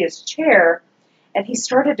Marcia's chair, and he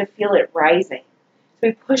started to feel it rising. So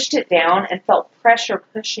he pushed it down and felt pressure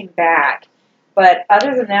pushing back. But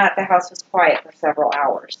other than that, the house was quiet for several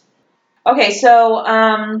hours. Okay, so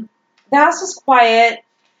the house was quiet.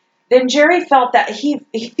 Then Jerry felt that he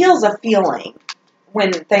feels a feeling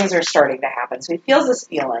when things are starting to happen. So he feels this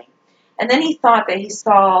feeling. And then he thought that he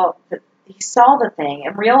saw the thing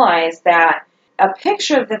and realized that a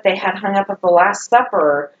picture that they had hung up of the Last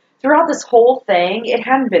Supper, throughout this whole thing, it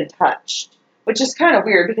hadn't been touched. Which is kind of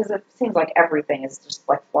weird because it seems like everything is just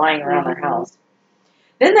like flying around their house.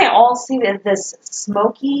 Then they all see this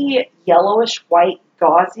smoky, yellowish white,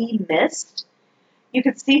 gauzy mist. You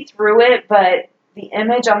could see through it, but the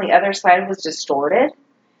image on the other side was distorted.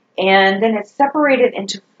 And then it separated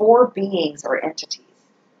into 4 beings or entities.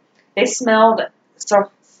 They smelled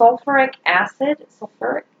sulfuric acid,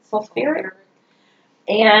 sulfuric,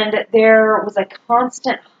 and there was a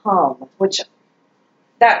constant hum, which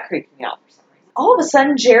that creeped me out for some reason. All of a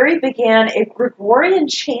sudden, Jerry began a Gregorian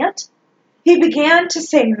chant. He began to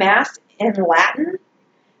say Mass in Latin.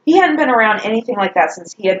 He hadn't been around anything like that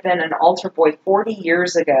since he had been an altar boy 40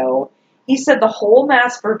 years ago. He said the whole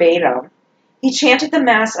Mass verbatim. He chanted the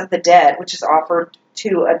Mass of the Dead, which is offered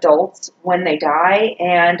to adults when they die,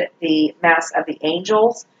 and the Mass of the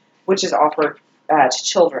Angels, which is offered to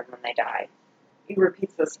children when they die. He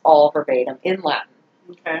repeats this all verbatim in Latin.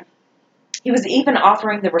 Okay. He was even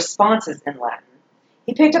offering the responses in Latin.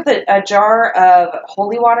 He picked up a jar of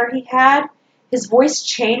holy water he had. His voice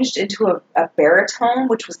changed into a baritone,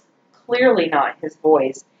 which was clearly not his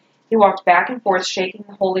voice. He walked back and forth, shaking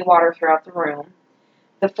the holy water throughout the room.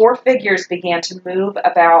 The four figures began to move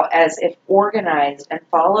about as if organized and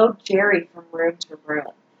followed Jerry from room to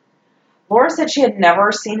room. Laura said she had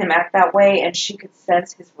never seen him act that way, and she could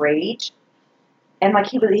sense his rage. And like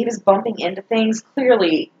he was bumping into things,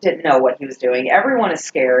 clearly didn't know what he was doing. Everyone is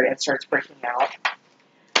scared and starts freaking out.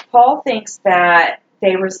 Paul thinks that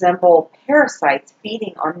they resemble parasites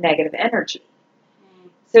feeding on negative energy.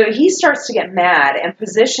 So he starts to get mad and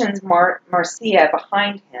positions Marcia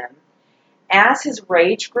behind him. As his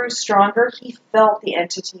rage grew stronger, he felt the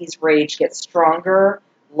entity's rage get stronger,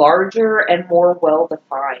 larger, and more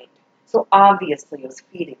well-defined. So obviously it was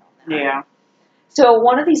feeding on that. Yeah. So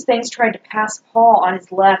one of these things tried to pass Paul on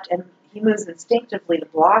his left, and he moves instinctively to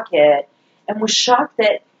block it, and was shocked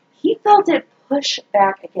that he felt it push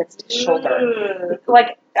back against his shoulder.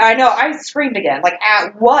 Like, I know, I screamed again. Like,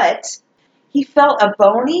 at what? He felt a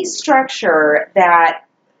bony structure that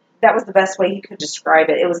was the best way he could describe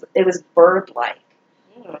it. It was bird-like.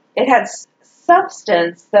 It had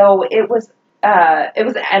substance, though it was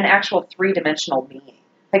an actual three-dimensional being.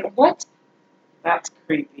 Like, what? That's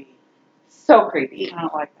creepy. So creepy. I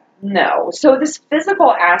don't like that. No. So this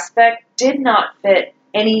physical aspect did not fit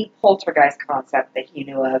any poltergeist concept that he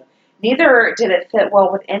knew of. Neither did it fit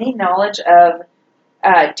well with any knowledge of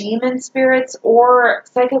demon spirits or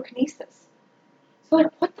psychokinesis. So, like,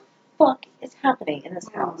 what the fuck is happening in this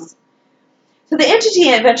house? So the entity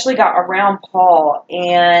eventually got around Paul,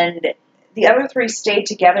 and the other three stayed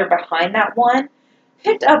together behind that one,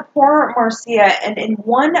 picked up poor Marcia, and in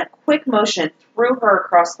one quick motion threw her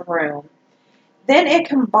across the room. Then it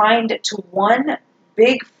combined to one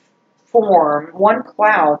big form, one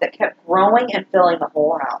cloud that kept growing and filling the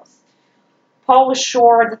whole house. Paul was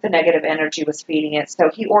sure that the negative energy was feeding it, so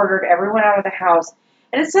he ordered everyone out of the house.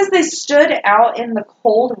 And it says they stood out in the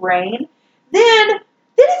cold rain. Then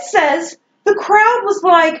it says the crowd was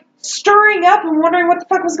like stirring up and wondering what the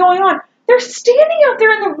fuck was going on. They're standing out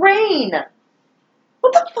there in the rain.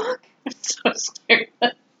 What the fuck? I'm so scared.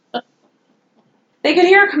 They could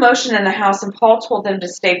hear a commotion in the house, and Paul told them to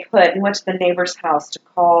stay put and went to the neighbor's house to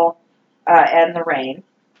call Ed in the rain.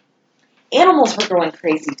 Animals were going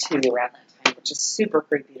crazy, too, around that time, which is super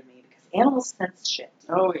creepy to me, because animals sense shit.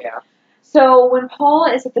 Oh, yeah. So when Paul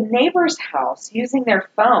is at the neighbor's house using their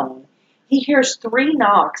phone, he hears 3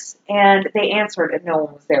 knocks, and they answered, and no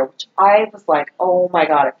one was there, which I was like, oh my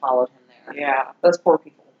God, I followed him there. Yeah. Those poor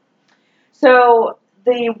people. So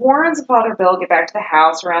the Warrens and Father Bill get back to the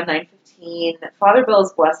house around 9:15. Father Bill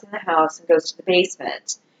is blessing the house and goes to the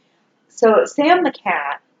basement. So Sam the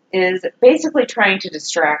cat is basically trying to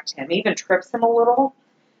distract him, even trips him a little.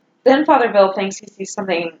 Then Father Bill thinks he sees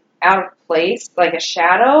something out of place, like a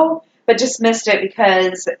shadow, but dismissed it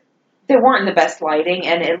because they weren't in the best lighting,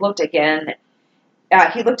 and it looked again.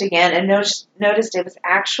 He looked again and noticed it was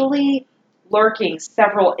actually lurking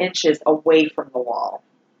several inches away from the wall.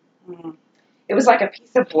 Mm-hmm. It was like a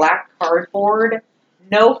piece of black cardboard,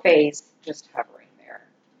 no face, just hovering there.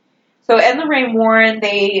 So Ed and Lorraine Warren,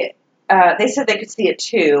 they said they could see it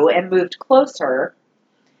too and moved closer.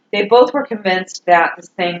 They both were convinced that this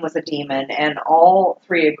thing was a demon, and all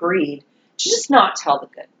 3 agreed to just not tell the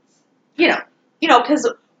goods.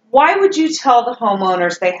 Because why would you tell the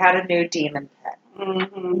homeowners they had a new demon pet?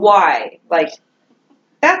 Mm-hmm. Why? Like,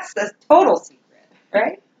 that's a total secret,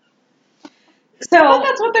 right? So Well,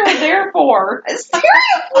 that's what they were there for. Seriously!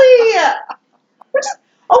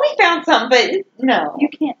 We found something, but no. You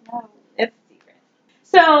can't know. It's a secret.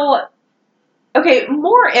 So, okay,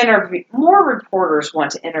 more reporters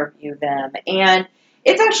want to interview them, and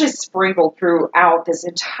it's actually sprinkled throughout this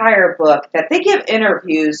entire book that they give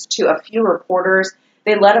interviews to a few reporters.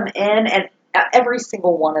 They let them in, and every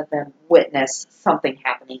single one of them witness something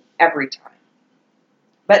happening every time.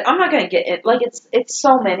 But I'm not going to get it. Like, it's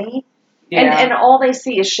so many, and all they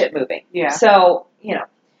see is shit moving. Yeah. So,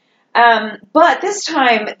 but this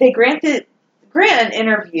time they grant an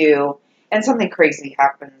interview, and something crazy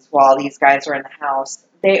happens while these guys are in the house.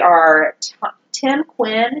 They are Tim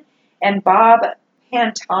Quinn and Bob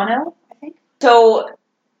Pantano, I think. So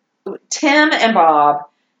Tim and Bob,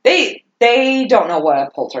 they they don't know what a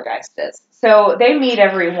poltergeist is. So they meet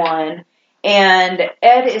everyone, and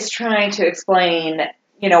Ed is trying to explain,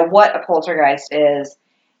 what a poltergeist is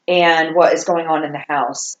and what is going on in the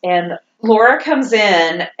house. And Laura comes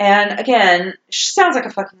in, and again, she sounds like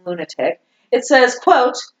a fucking lunatic. It says,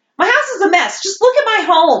 quote, "My house is a mess. Just look at my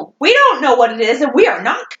home. We don't know what it is, and we are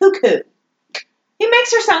not cuckoo." He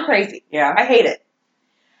makes her sound crazy. Yeah. I hate it.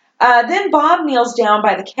 Then Bob kneels down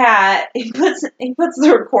by the cat. He puts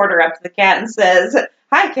the recorder up to the cat and says,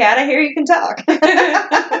 "Hi, cat. I hear you can talk."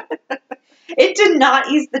 It did not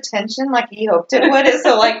ease the tension like he hoped it would.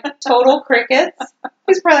 So, total crickets.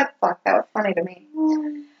 He's probably like, "Fuck, that was funny to me."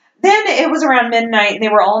 Then it was around midnight, and they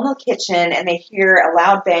were all in the kitchen, and they hear a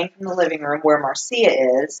loud bang from the living room where Marcia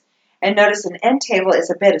is, and notice an end table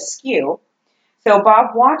is a bit askew. So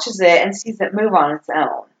Bob watches it and sees it move on its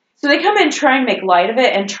own. So they come in trying to make light of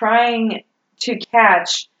it and trying to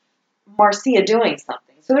catch Marcia doing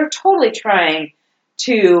something. So they're totally trying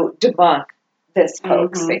to debunk this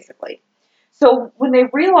hoax, basically. So when they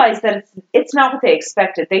realize that it's not what they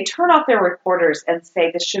expected, they turn off their recorders and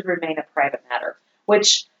say this should remain a private matter,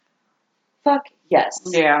 which, fuck yes.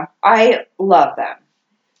 Yeah. I love them.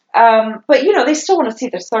 But, they still want to see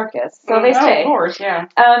the circus, so they stay. Of course, yeah.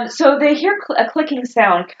 So they hear a clicking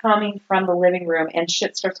sound coming from the living room, and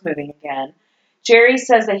shit starts moving again. Jerry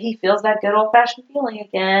says that he feels that good old-fashioned feeling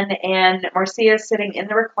again, and Marcia is sitting in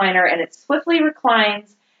the recliner, and it swiftly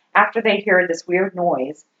reclines after they hear this weird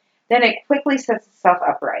noise. Then it quickly sets itself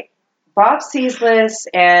upright. Bob sees this,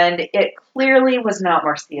 and it clearly was not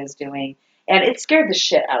Marcia's doing, and it scared the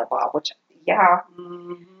shit out of Bob, which, yeah.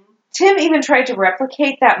 Mm-hmm. Tim even tried to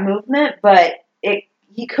replicate that movement, but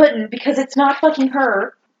he couldn't because it's not fucking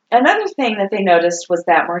her. Another thing that they noticed was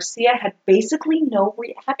that Marcia had basically no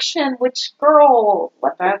reaction, which, girl,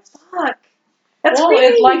 what the fuck? That's creepy.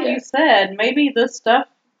 It's like you said, maybe this stuff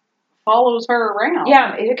follows her around.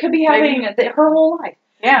 Yeah, it could be having her whole life.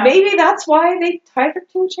 Yeah. Maybe that's why they tied her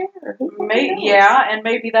to a chair. Yeah, and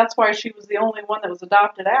maybe that's why she was the only one that was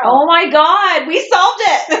adopted out. Oh my God, we solved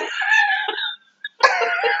it!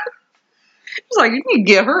 It's like, you can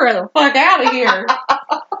get her the fuck out of here.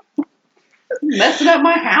 Messing up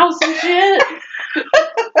my house and shit.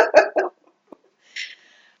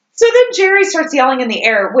 So then Jerry starts yelling in the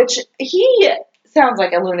air, which he sounds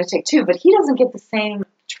like a lunatic too, but he doesn't get the same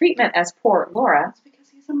treatment as poor Laura. That's because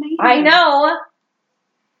he's a man. I know.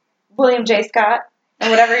 William J. Scott, or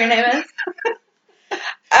whatever your name is.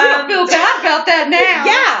 I feel bad about that now.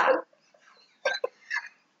 Yeah.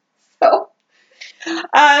 So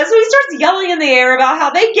he starts yelling in the air about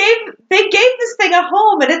how they gave this thing a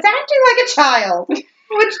home and it's acting like a child.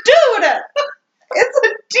 Which, dude, it's a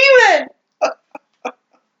demon.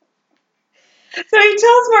 So he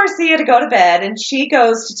tells Marcia to go to bed, and she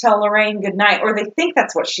goes to tell Lorraine goodnight, or they think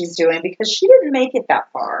that's what she's doing because she didn't make it that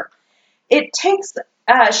far. She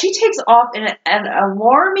takes off in an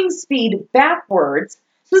alarming speed backwards.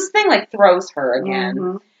 So this thing throws her again.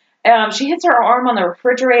 Mm-hmm. She hits her arm on the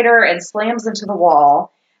refrigerator and slams into the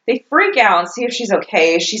wall. They freak out and see if she's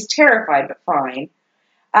okay. She's terrified, but fine.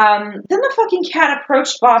 Then the fucking cat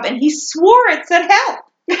approached Bob, and he swore it said help.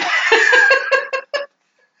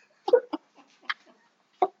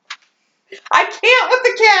 I can't with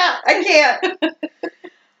the cat. I can't.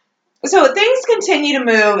 So things continue to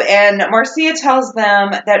move, and Marcia tells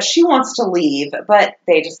them that she wants to leave, but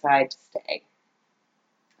they decide to stay.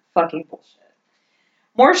 Fucking bullshit.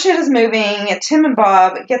 More shit is moving. Tim and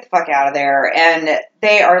Bob get the fuck out of there, and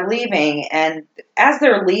they are leaving, and as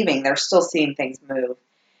they're leaving, they're still seeing things move.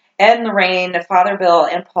 Ed and Lorraine, Father Bill,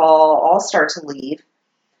 and Paul all start to leave.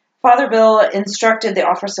 Father Bill instructed the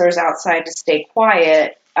officers outside to stay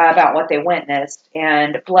quiet about what they witnessed,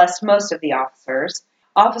 and blessed most of the officers.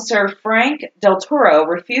 Officer Frank Del Toro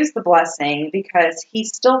refused the blessing because he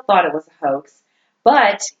still thought it was a hoax,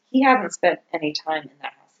 but he hasn't spent any time in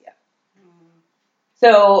that house yet.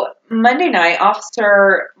 So Monday night,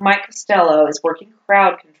 Officer Mike Costello is working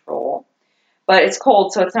crowd control, but it's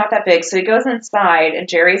cold, so it's not that big. So he goes inside, and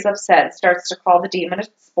Jerry's upset and starts to call the demon a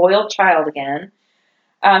spoiled child again.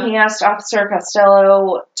 He asked Officer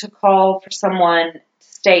Costello to call for someone to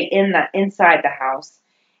stay inside the house,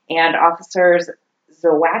 and Officers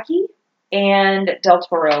Zawacki and Del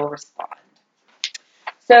Toro respond.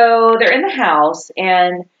 So they're in the house,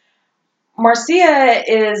 and Marcia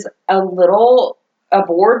is a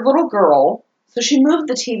bored little girl, so she moved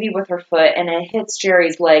the TV with her foot, and it hits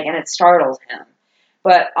Jerry's leg, and it startles him.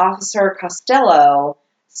 But Officer Costello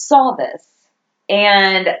saw this,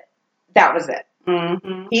 and that was it.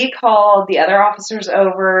 Mm-hmm. He called the other officers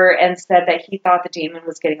over and said that he thought the demon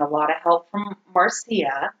was getting a lot of help from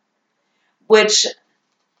Marcia, which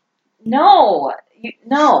No.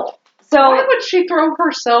 No. So Why would she throw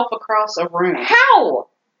herself across a room? how?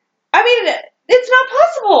 I mean, it's not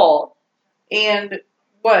possible. And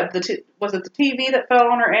what? Was it the TV that fell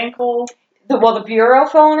on her ankle? The bureau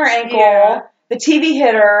fell on her ankle. Yeah. The TV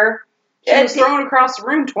hit her. She was thrown across the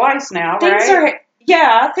room twice now, Things right?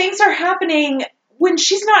 things are happening when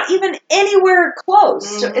she's not even anywhere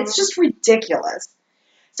close. Mm-hmm. It's just ridiculous.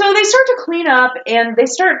 So they start to clean up and they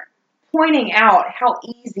start pointing out how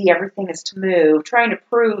easy everything is to move, trying to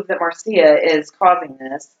prove that Marcia is causing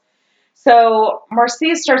this. So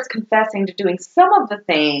Marcia starts confessing to doing some of the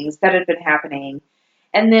things that had been happening,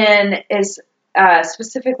 and then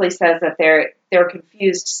specifically says that they're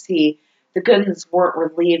confused to see the Goodens weren't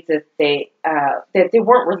relieved that they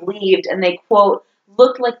weren't relieved, and they quote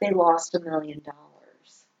looked like they lost $1 million,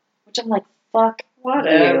 which I'm like, fuck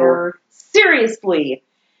Whatever. you. Seriously.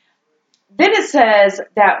 Then it says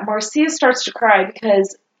that Marcia starts to cry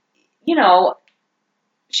because,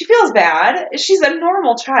 she feels bad. She's a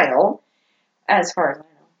normal child, as far as I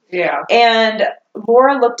know. Yeah. And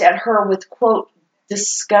Laura looked at her with, quote,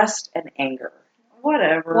 disgust and anger.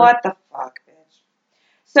 Whatever. What the fuck, bitch?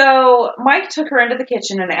 So Mike took her into the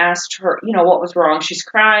kitchen and asked her, what was wrong. She's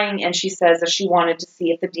crying, and she says that she wanted to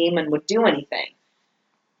see if the demon would do anything.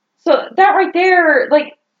 So that right there,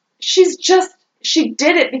 like, she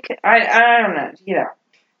did it because, I don't know,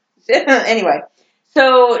 Anyway.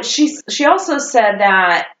 So she also said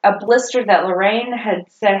that a blister that Lorraine had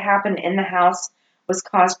said happened in the house was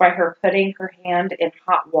caused by her putting her hand in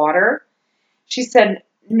hot water. She said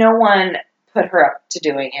no one put her up to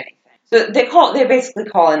doing anything. So they basically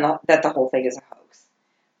call in that the whole thing is a hoax.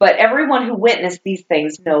 But everyone who witnessed these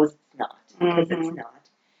things knows it's not, because it's not.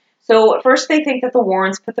 So at first they think that the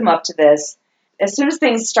Warrens put them up to this. As soon as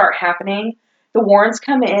things start happening, the Warrens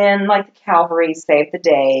come in like the cavalry, save the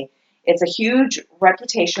day. It's a huge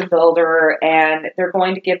reputation builder, and they're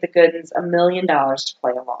going to give the Goodens $1 million to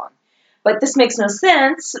play along. But this makes no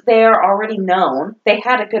sense. They are already known. They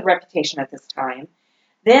had a good reputation at this time.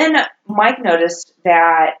 Then Mike noticed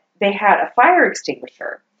that they had a fire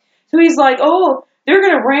extinguisher. So he's like, oh, they're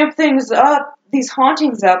going to ramp things up, these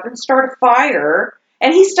hauntings up, and start a fire.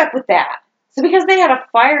 And he stuck with that. So because they had a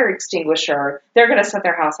fire extinguisher, they're going to set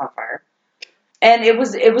their house on fire. And it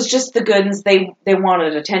was just the Goodens. They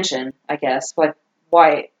wanted attention, I guess. Like,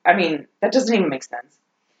 why? I mean, that doesn't even make sense.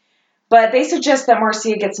 But they suggest that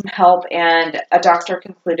Marcia get some help, and a doctor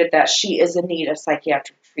concluded that she is in need of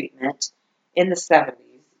psychiatric treatment in the 70s.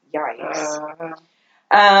 Yikes.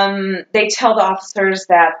 They tell the officers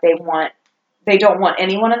that they don't want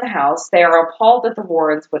anyone in the house. They are appalled that the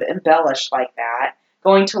Warrens would embellish like that,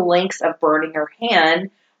 going to lengths of burning her hand.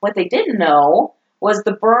 What they didn't know was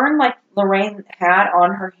the burn like Lorraine had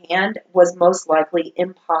on her hand was most likely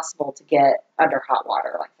impossible to get under hot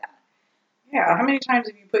water like that. Yeah, how many times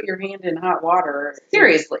have you put your hand in hot water?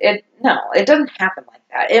 Seriously, it doesn't happen like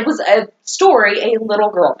that. It was a story a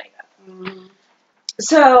little girl made up. Mm-hmm.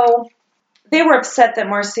 So they were upset that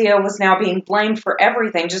Marcia was now being blamed for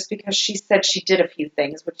everything just because she said she did a few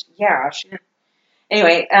things, which, yeah, she didn't.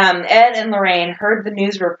 Anyway, Ed and Lorraine heard the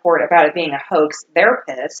news report about it being a hoax. They're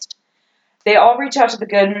pissed. They all reach out to the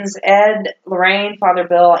Goodens, Ed, Lorraine, Father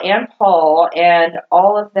Bill, and Paul, and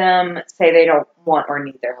all of them say they don't want or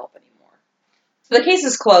need their help anymore. So the case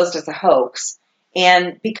is closed as a hoax,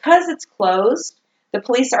 and because it's closed, the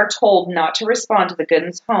police are told not to respond to the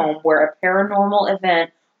Goodens' home where a paranormal event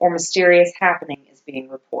or mysterious happening is being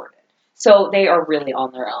reported. So they are really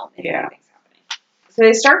on their own if anything's happening. So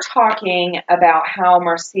they start talking about how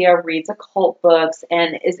Marcia reads occult books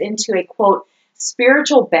and is into a, quote,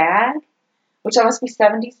 spiritual bag, which that must be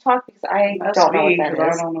 70s talk because I don't know what that is.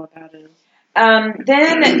 I don't know what that is.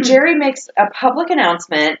 Then Jerry makes a public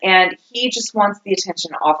announcement, and he just wants the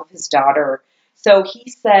attention off of his daughter. So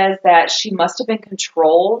he says that she must have been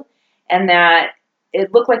controlled and that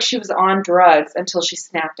it looked like she was on drugs until she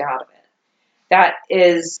snapped out of it. That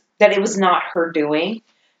it was not her doing.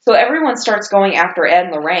 So everyone starts going after Ed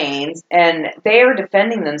and Lorraine, and they are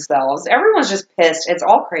defending themselves. Everyone's just pissed. It's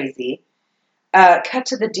all crazy. Cut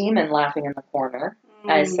to the demon laughing in the corner,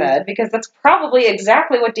 I said, because that's probably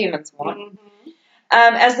exactly what demons want. Mm-hmm.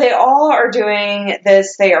 As they all are doing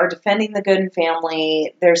this, they are defending the Gooden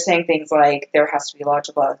family. They're saying things like, there has to be a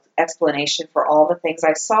logical explanation for all the things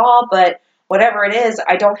I saw, but whatever it is,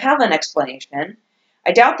 I don't have an explanation.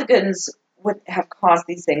 I doubt the Goodens would have caused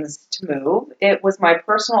these things to move. It was my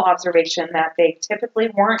personal observation that they typically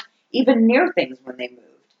weren't even near things when they moved.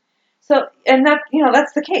 So, and that,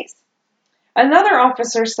 that's the case. Another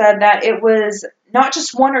officer said that it was not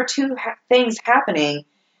just one or two things happening.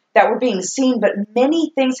 that were being seen, but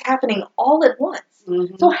many things happening all at once.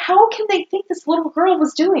 Mm-hmm. So how can they think this little girl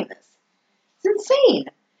was doing this? It's insane.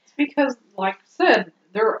 It's because, like I said,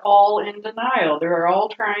 they're all in denial. They're all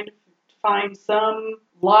trying to find some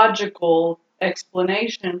logical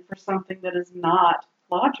explanation for something that is not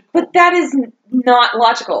logical. But that is not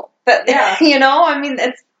logical. That, Yeah. I mean,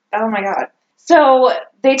 it's, oh my God. So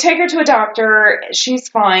they take her to a doctor. She's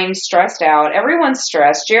fine, stressed out. Everyone's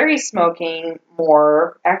stressed. Jerry's smoking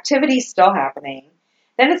more. Activity's still happening.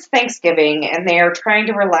 Then it's Thanksgiving, and they are trying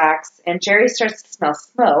to relax, and Jerry starts to smell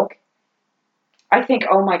smoke. I think,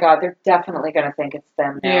 oh my God, they're definitely going to think it's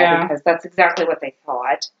them now, because that's exactly what they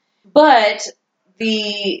thought. But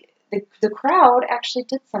the crowd actually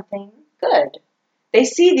did something good. They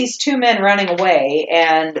see these two men running away,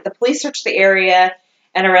 and the police search the area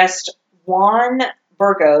and arrest Juan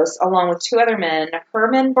Burgos, along with two other men,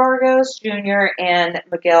 Herman Burgos Jr. and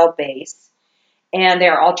Miguel Bass. And they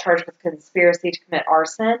are all charged with conspiracy to commit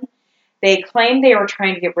arson. They claim they were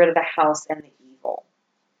trying to get rid of the house and the evil.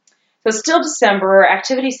 So it's still December.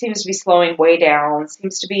 Activity seems to be slowing way down.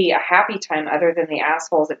 Seems to be a happy time other than the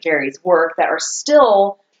assholes at Jerry's work that are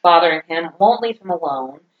still bothering him, won't leave him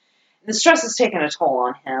alone. The stress is taking a toll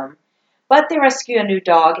on him. But they rescue a new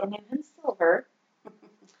dog and name him Silver.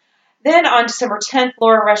 Then on December 10th,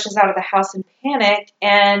 Laura rushes out of the house in panic.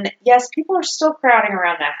 And yes, people are still crowding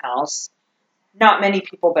around that house. Not many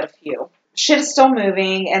people, but a few. Shit is still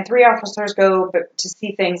moving, and 3 officers go to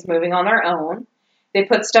see things moving on their own. They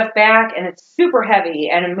put stuff back, and it's super heavy,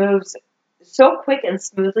 and it moves so quick and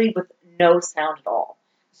smoothly with no sound at all.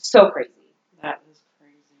 So crazy. That is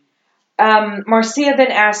crazy. Marcia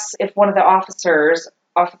then asks if one of the officers,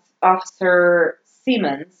 Officer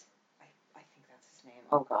Siemens, I think that's his name.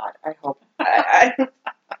 Oh, God, I hope.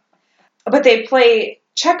 But they play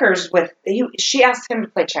checkers with, she asks him to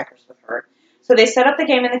play checkers with her. So they set up the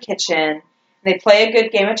game in the kitchen. They play a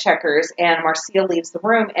good game of checkers, and Marcia leaves the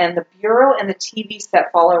room, and the bureau and the TV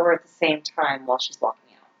set fall over at the same time while she's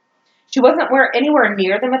walking out. She wasn't anywhere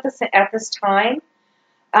near them at this time,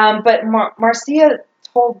 but Marcia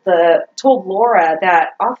told Laura that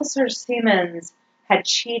Officer Siemens had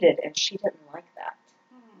cheated, and she didn't like that.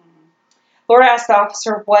 Laura asked the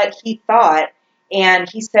officer what he thought, and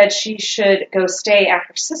he said she should go stay at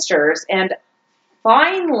her sister's, and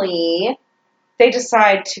finally they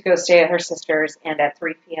decide to go stay at her sister's, and at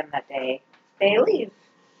 3 p.m. that day, they leave.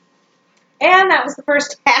 And that was the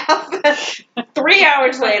first half, 3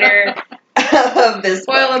 hours later of this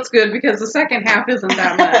book. Well, that's good, because the second half isn't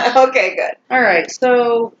that much. Okay, good. All right,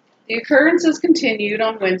 so the occurrences continued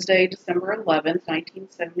on Wednesday, December 11th,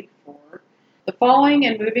 1974. The falling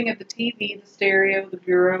and moving of the TV, the stereo, the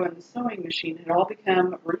bureau, and the sewing machine had all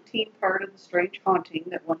become a routine part of the strange haunting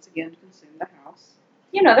that once again consumed the house.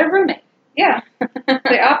 They're roommate. Yeah.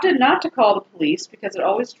 They opted not to call the police because it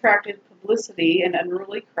always attracted publicity and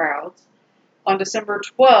unruly crowds. On December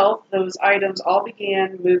 12th, those items all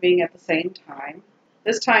began moving at the same time.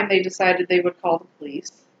 This time they decided they would call the police.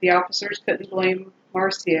 The officers couldn't blame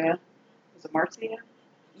Marcia. Was it Marcia?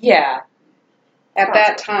 Yeah. At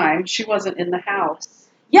that time, she wasn't in the house.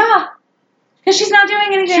 Yeah. Because she's not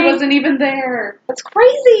doing anything. She wasn't even there. That's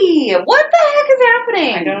crazy. What the heck is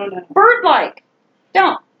happening? I don't know. Bird-like.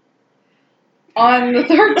 Don't. On the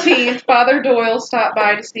 13th, Father Doyle stopped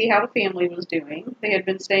by to see how the family was doing. They had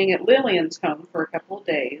been staying at Lillian's home for a couple of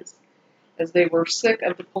days, as they were sick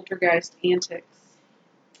of the poltergeist antics.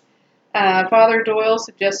 Father Doyle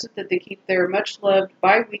suggested that they keep their much-loved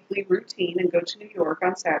bi-weekly routine and go to New York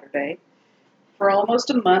on Saturday. For almost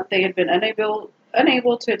a month, they had been unable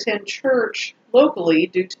to attend church locally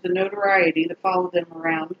due to the notoriety that followed them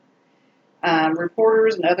around.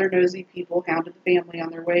 Reporters and other nosy people hounded the family on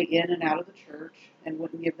their way in and out of the church and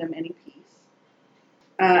wouldn't give them any peace.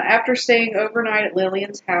 After staying overnight at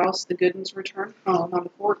Lillian's house, the Goodens returned home on the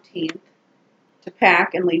 14th to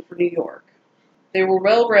pack and leave for New York. They were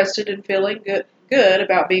well rested and feeling good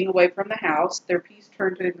about being away from the house. Their peace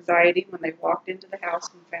turned to anxiety when they walked into the house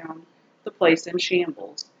and found the place in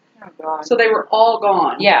shambles. Oh, God. So they were all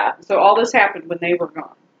gone. Yeah. So all this happened when they were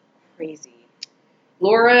gone. Crazy.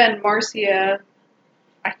 Laura and Marcia.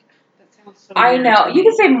 That sounds so I weird know. to You me.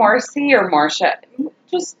 can say Marcy or Marcia.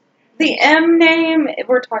 Just the M name.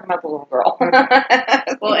 We're talking about the little girl.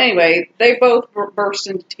 Okay. Well, anyway, they both burst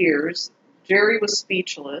into tears. Jerry was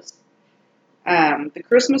speechless. The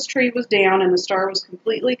Christmas tree was down and the star was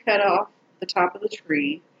completely cut off the top of the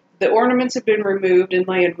tree. The ornaments had been removed and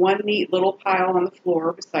lay in one neat little pile on the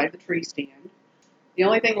floor beside the tree stand. The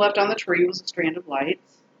only thing left on the tree was a strand of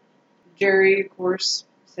lights. Jerry, of course,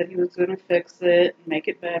 said he was going to fix it and make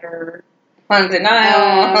it better. On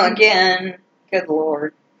denial again. Good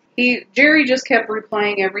Lord. Jerry just kept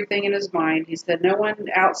replaying everything in his mind. He said no one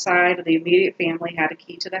outside of the immediate family had a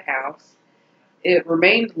key to the house. It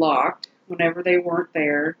remained locked whenever they weren't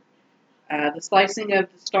there. The slicing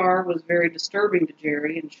of the star was very disturbing to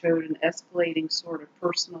Jerry and showed an escalating sort of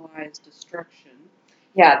personalized destruction.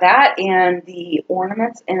 Yeah, that and the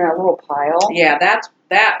ornaments in a little pile. Yeah,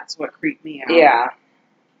 that's what creeped me out. Yeah.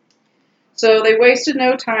 So they wasted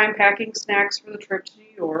no time packing snacks for the trip to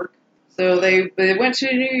New York. So they went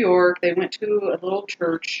to New York. They went to a little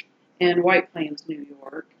church in White Plains, New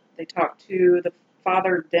York. They talked to the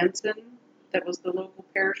Father Denson, that was the local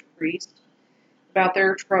parish priest, about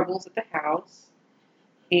their troubles at the house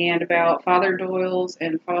and about Father Doyle's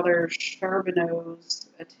and Father Charbonneau's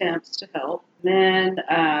attempts to help. Then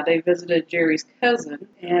they visited Jerry's cousin,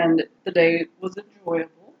 and the day was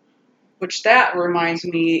enjoyable, which that reminds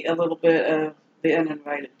me a little bit of The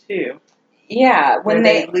Uninvited, too. Yeah, when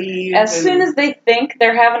they leave. As soon as they think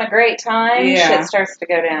they're having a great time, shit starts to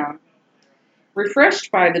go down.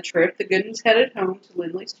 Refreshed by the trip, the Goodens headed home to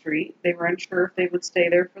Lindley Street. They were unsure if they would stay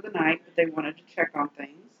there for the night, but they wanted to check on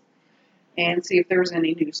things and see if there was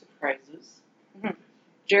any new surprises. Mm-hmm.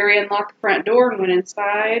 Jerry unlocked the front door and went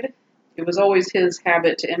inside. It was always his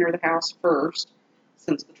habit to enter the house first,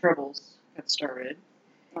 since the troubles had started.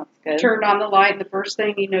 That's good. Turned on the light, and the first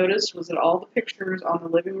thing he noticed was that all the pictures on the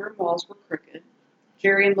living room walls were crooked.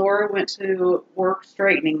 Jerry and Laura went to work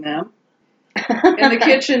straightening them. In the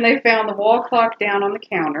kitchen, they found the wall clock down on the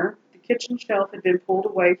counter. The kitchen shelf had been pulled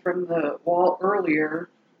away from the wall earlier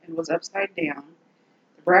and was upside down.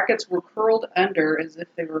 The brackets were curled under as if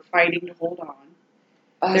they were fighting to hold on.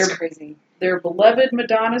 Oh, that's crazy. Their beloved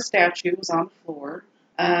Madonna statue was on the floor.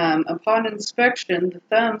 Upon inspection, the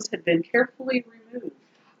thumbs had been carefully removed.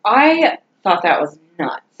 I thought that was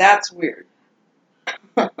nuts. That's weird.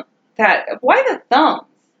 Why the thumbs?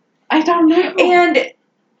 I don't know. And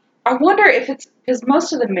I wonder if it's because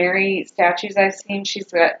most of the Mary statues I've seen,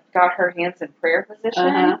 she's got her hands in prayer position.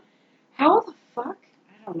 Uh-huh. How the fuck?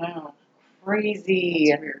 I don't know. Crazy.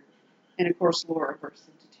 That's weird. And of course, Laura burst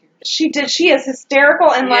into tears. She did. She is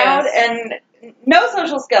hysterical and loud and no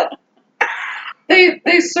social skills.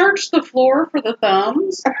 They searched the floor for the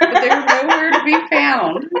thumbs, but they were nowhere to be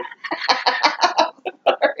found.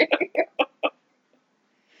 Sorry.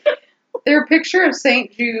 Their picture of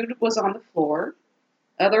St. Jude was on the floor.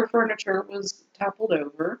 Other furniture was toppled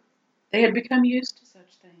over. They had become used to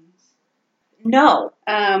such things. No.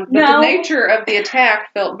 But the nature of the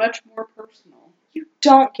attack felt much more personal. You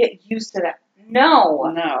don't get used to that.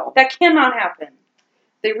 No. No. That cannot happen.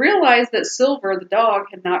 They realized that Silver, the dog,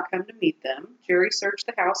 had not come to meet them. Jerry searched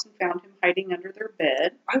the house and found him hiding under their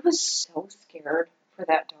bed. I was so scared for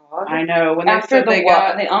that dog. I know. When After they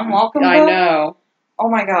got the unwelcome I know. Oh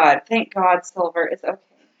my God. Thank God Silver is okay.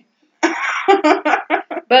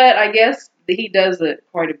 But I guess he does it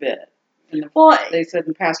quite a bit. They said in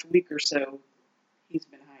the past week or so, he's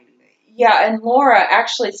been hiding. Yeah, and Laura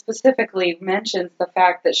actually specifically mentions the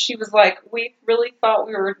fact that she was like, we really thought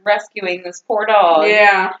we were rescuing this poor dog.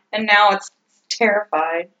 Yeah. And now it's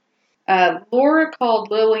terrified. Laura called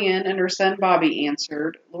Lillian and her son Bobby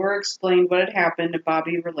answered. Laura explained what had happened and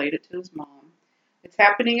Bobby related to his mom. It's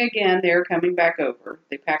happening again. They're coming back over.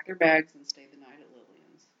 They packed their bags and stayed the night at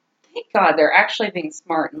Lillian's. Thank God they're actually being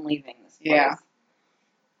smart and leaving this place.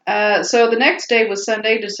 Yeah. So the next day was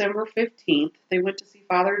Sunday, December 15th. They went to see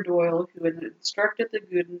Father Doyle, who had instructed the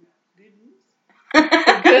Goodens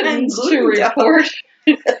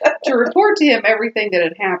to report to him everything that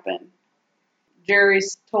had happened. Jerry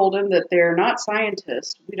told him that they're not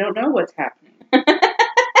scientists. We don't know what's happening.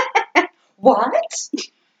 What?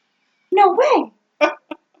 No way.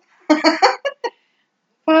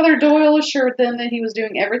 Father Doyle assured them that he was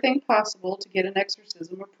doing everything possible to get an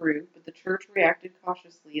exorcism approved, but the church reacted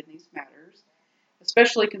cautiously in these matters,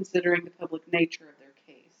 especially considering the public nature of their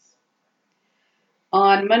case.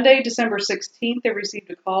 On Monday, December 16th, they received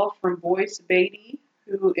a call from Boyce Beatty,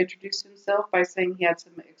 who introduced himself by saying he had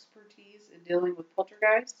some expertise in dealing with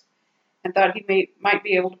poltergeists and thought he might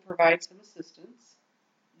be able to provide some assistance.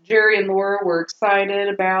 Jerry and Laura were excited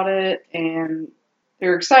about it, and they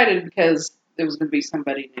were excited because there was going to be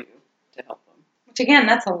somebody new to help them. Which, again,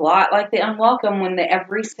 that's a lot like the unwelcome when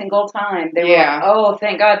every single time they were like, oh,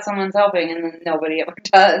 thank God someone's helping, and then nobody ever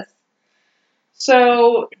does.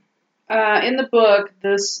 So, in the book,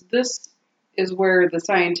 this is where the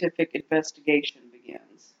scientific investigation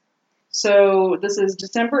begins. So, this is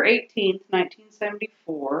December 18th,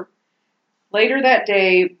 1974. Later that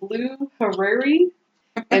day, Blue Harari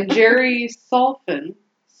and Jerry Solfin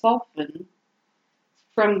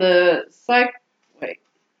from the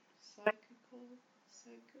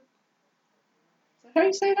How do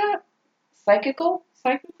you say that? Psychical?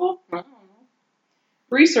 Psychical? I don't know.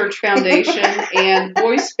 Research Foundation, and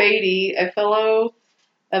Boyce Beatty, a fellow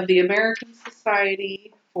of the American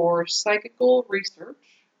Society for Psychical Research.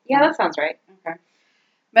 Yeah, that sounds right. Okay.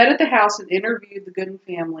 Met at the house and interviewed the Gooden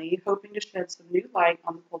family, hoping to shed some new light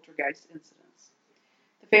on the poltergeist incidents.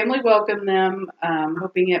 The family welcomed them,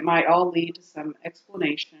 hoping it might all lead to some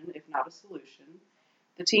explanation, if not a solution.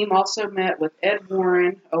 The team also met with Ed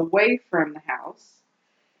Warren away from the house.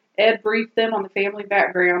 Ed briefed them on the family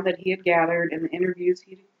background that he had gathered and the interviews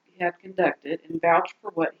he had conducted, and vouched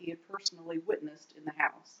for what he had personally witnessed in the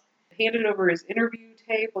house. He handed over his interview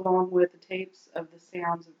tape along with the tapes of the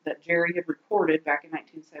sounds that Jerry had recorded back in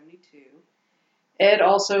 1972. Ed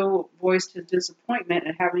also voiced his disappointment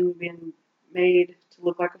at having been made to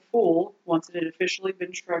look like a fool once it had officially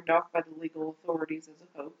been shrugged off by the legal authorities as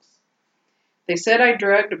a hoax. They said I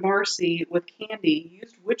drugged Marcy with candy,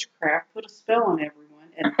 used witchcraft, put a spell on everyone,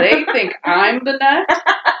 and they think I'm the nut?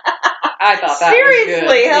 I thought that Seriously,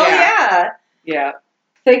 was good. hell yeah. Yeah.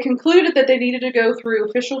 They concluded that they needed to go through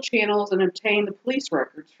official channels and obtain the police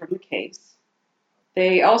records from the case.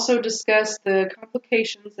 They also discussed the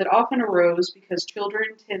complications that often arose because children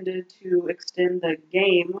tended to extend the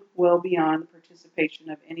game well beyond the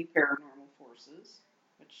participation of any paranormal forces,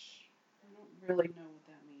 which I don't really know what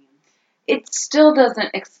that means. It still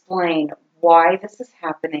doesn't explain why this is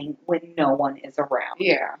happening when no one is around.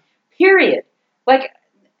 Yeah. Period. Like,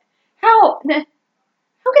 how can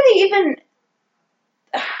they even...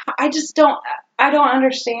 I don't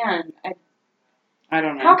understand. I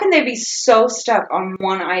don't know. How can they be so stuck on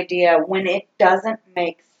one idea when it doesn't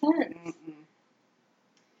make sense?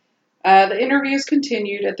 The interviews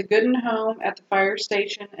continued at the Gooden home, at the fire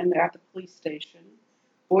station, and at the police station.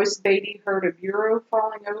 Boyce Beatty heard a bureau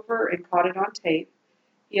falling over and caught it on tape.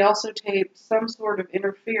 He also taped some sort of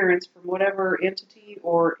interference from whatever entity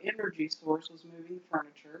or energy source was moving the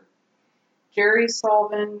furniture. Jerry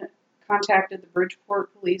Sullivan contacted the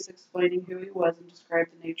Bridgeport police explaining who he was and described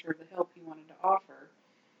the nature of the help he wanted to offer.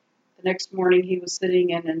 The next morning he was sitting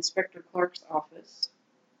in Inspector Clark's office.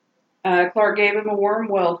 Clark gave him a warm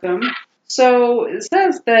welcome. So it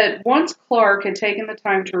says that once Clark had taken the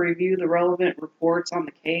time to review the relevant reports on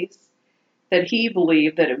the case, that he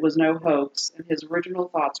believed that it was no hoax and his original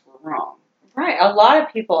thoughts were wrong. Right. A lot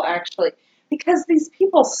of people actually, because these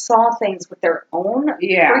people saw things with their own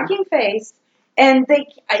freaking face, and they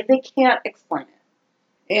can't explain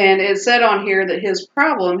it. And it said on here that his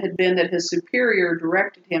problem had been that his superior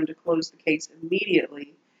directed him to close the case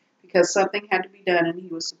immediately because something had to be done and he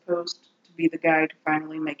was supposed to be the guy to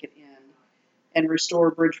finally make it end and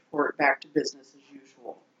restore Bridgeport back to business as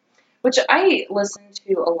usual. Which I listen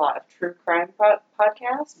to a lot of true crime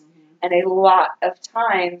podcasts, and a lot of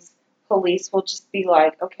times police will just be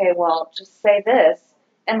like, okay, well, just say this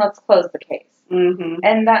and let's close the case. Mm-hmm.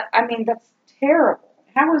 And that's terrible.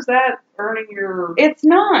 How is that earning your... It's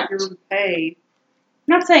not. Your pay?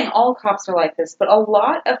 I'm not saying all cops are like this, but a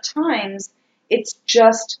lot of times it's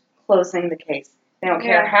just closing the case. They don't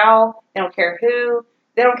care how, they don't care who,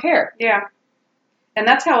 they don't care. Yeah. And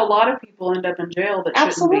that's how a lot of people end up in jail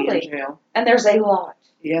that shouldn't be in jail. And there's a lot.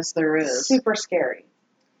 Yes, there is. Super scary.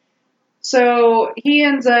 So he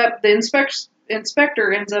ends up, the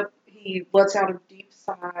inspector ends up, he lets out a deep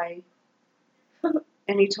sigh.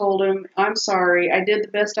 And he told him, I'm sorry, I did the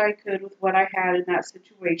best I could with what I had in that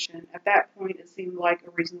situation. At that point, it seemed like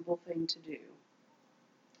a reasonable thing to do.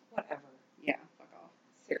 Whatever. Yeah, fuck off.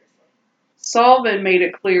 Seriously. Sullivan made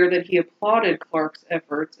it clear that he applauded Clark's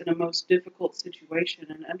efforts in a most difficult situation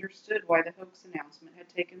and understood why the hoax announcement had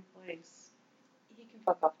taken place. He can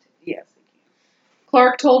fuck off too. Yes, he can.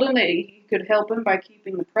 Clark told him that he could help him by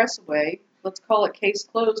keeping the press away. Let's call it case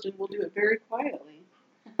closed and we'll do it very quietly.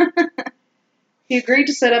 He agreed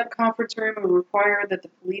to set up a conference room and require that the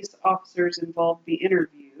police officers involved be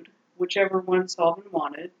interviewed, whichever one Sullivan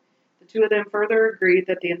wanted. The two of them further agreed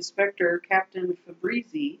that the inspector, Captain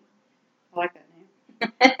Fabrizi, I like that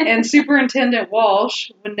name, and Superintendent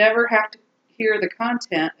Walsh would never have to hear the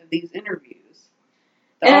content of these interviews.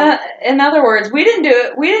 In other words, we didn't do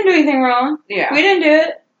it. We didn't do anything wrong. Yeah. We didn't do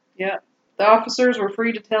it. Yeah. The officers were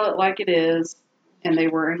free to tell it like it is, and they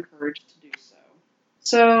were encouraged to do so.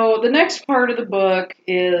 So the next part of the book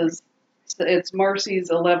is, it's Marcy's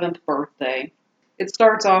 11th birthday. It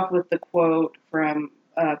starts off with the quote from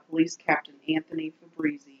Police Captain Anthony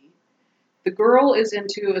Fabrizi. The girl is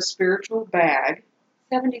into a spiritual bag.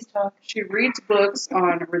 70s talk. She reads books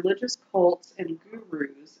on religious cults and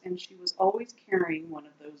gurus, and she was always carrying one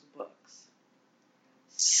of those books.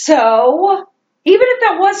 So, even if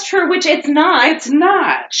that was true, which it's not. It's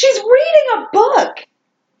not. She's reading a book.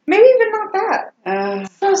 Maybe even not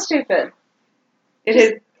that. So stupid.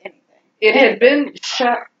 It had been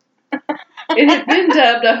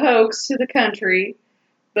dubbed a hoax to the country,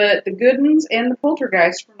 but the Goodens and the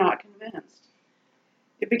Poltergeist were not convinced.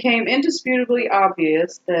 It became indisputably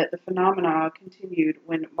obvious that the phenomena continued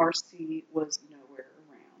when Marcy was nowhere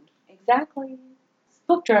around. Exactly. This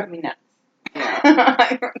book drove me nuts.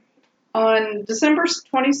 Yeah. On December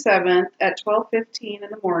 27th at 12:15 in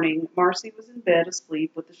the morning, Marcy was in bed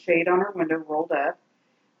asleep with the shade on her window rolled up.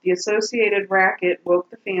 The associated racket woke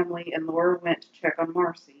the family, and Laura went to check on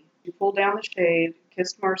Marcy. She pulled down the shade,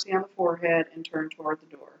 kissed Marcy on the forehead, and turned toward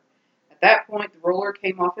the door. At that point, the roller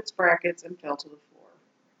came off its brackets and fell to the floor.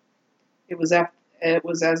 It was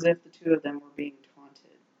as if the two of them were being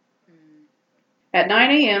taunted. At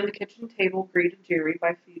 9 a.m., the kitchen table greeted Jerry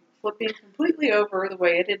by flipping completely over the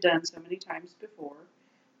way it had done so many times before.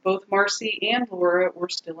 Both Marcy and Laura were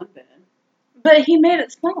still in bed. But he made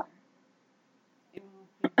it smaller.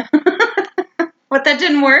 But that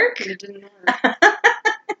didn't work? It didn't work.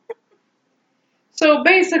 So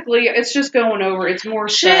basically, it's just going over. It's more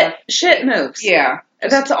stuff. Shit moves. Yeah.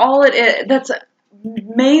 That's all it is. That's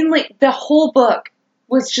mainly, the whole book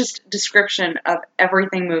was just description of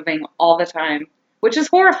everything moving all the time, which is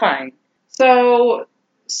horrifying. So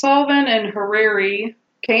Salvin and Harari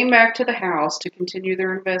came back to the house to continue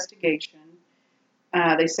their investigation.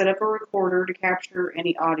 They set up a recorder to capture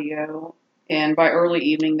any audio, and by early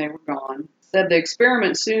evening they were gone. Said the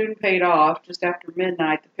experiment soon paid off. Just after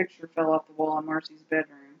midnight, the picture fell off the wall in Marcy's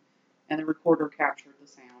bedroom, and the recorder captured the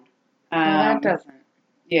sound. Well, that doesn't.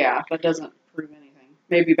 Yeah, that doesn't prove anything.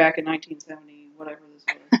 Maybe back in 1970, whatever this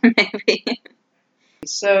was. Maybe.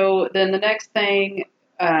 So then the next thing,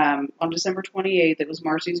 on December 28th, it was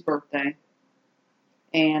Marcy's birthday,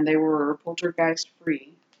 and they were poltergeist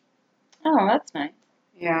free. Oh, that's nice.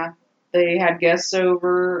 Yeah, they had guests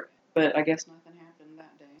over, but I guess nothing happened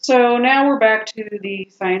that day. So now we're back to the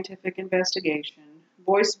scientific investigation.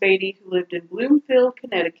 Boyce Beatty, who lived in Bloomfield,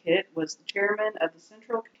 Connecticut, was the chairman of the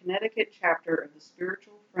Central Connecticut chapter of the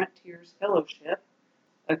Spiritual Frontiers Fellowship,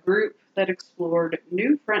 a group that explored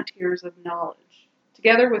new frontiers of knowledge.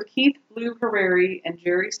 Together with Keith Blue Harari and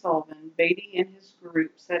Jerry Sullivan, Beatty and his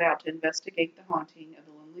group set out to investigate the haunting of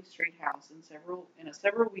the Lindley Street house in a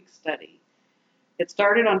several-week study. It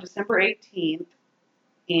started on December 18th,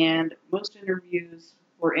 and most interviews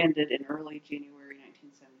were ended in early January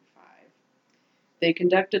 1975. They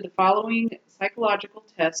conducted the following psychological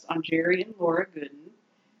tests on Jerry and Laura Gooden: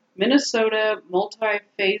 Minnesota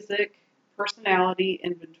Multiphasic Personality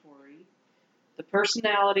Inventory, the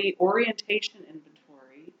Personality Orientation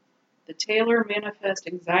Inventory, the Taylor Manifest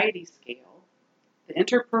Anxiety Scale, the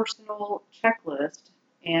Interpersonal Checklist,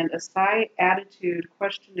 and a Psi Attitude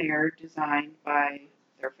Questionnaire designed by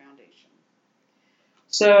their foundation.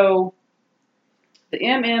 So, the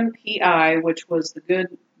MMPI, which was the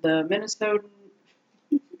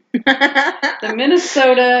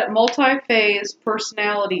Minnesota Multi-Phase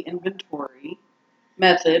Personality Inventory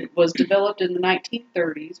method, was developed in the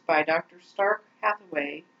 1930s by Dr. Stark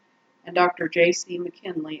Hathaway and Dr. J.C.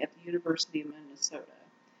 McKinley at the University of Minnesota.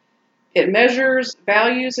 It measures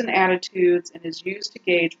values and attitudes and is used to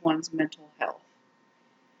gauge one's mental health.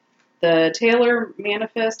 The Taylor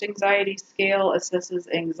Manifest Anxiety Scale assesses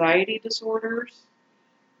anxiety disorders,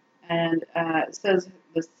 and it says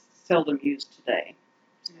this is seldom used today.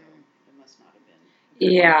 So it must not have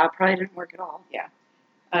been. Yeah, probably didn't work at all. Yeah.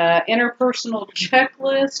 Interpersonal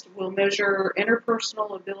Checklist will measure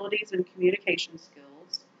interpersonal abilities and communication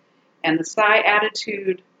skills, and the Psi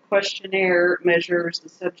Attitude Questionnaire measures the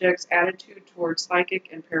subject's attitude towards psychic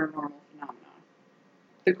and paranormal phenomena.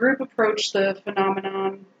 The group approached the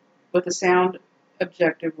phenomenon with a sound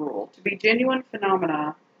objective rule. To be genuine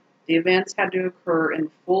phenomena, the events had to occur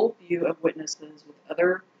in full view of witnesses with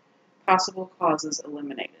other possible causes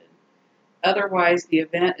eliminated. Otherwise, the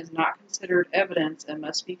event is not considered evidence and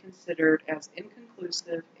must be considered as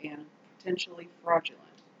inconclusive and potentially fraudulent.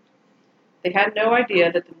 They had no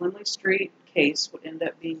idea that the Lindley Street case would end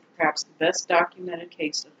up being perhaps the best documented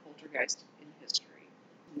case of poltergeist in history.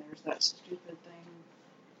 And there's that stupid thing.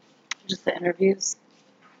 Just the interviews?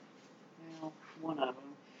 Well, one of them.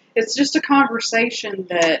 It's just a conversation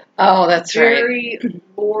that Oh, that's Jerry,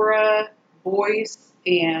 Laura, Boyce,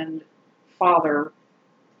 and father,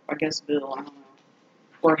 I guess Bill, I don't know,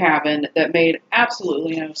 were having that made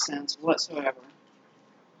absolutely no sense whatsoever.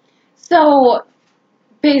 So,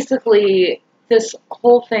 basically, this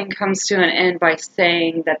whole thing comes to an end by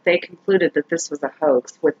saying that they concluded that this was a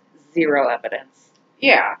hoax with zero evidence.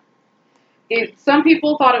 Yeah. Some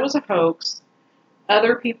people thought it was a hoax.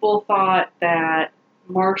 Other people thought that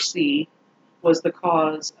Marcy was the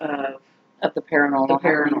cause of the paranormal. the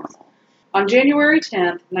paranormal. On January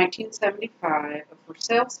 10th, 1975, a for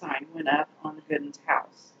sale sign went up on the Goodens'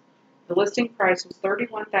 house. The listing price was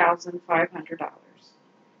 $31,500,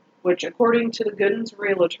 which, according to the Goodens'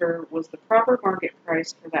 realtor, was the proper market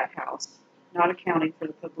price for that house, not accounting for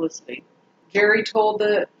the publicity. Jerry told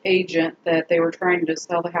the agent that they were trying to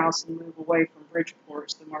sell the house and move away from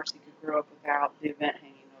Bridgeport so Marcy could grow up without the event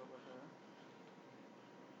hanging over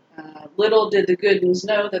her. Little did the Goodens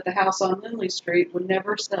know that the house on Lindley Street would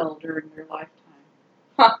never sell during their lifetime.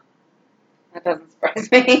 Huh. That doesn't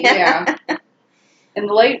surprise me. Yeah. In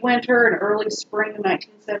the late winter and early spring of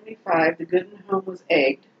 1975, the Gooden home was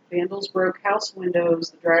egged. Vandals broke house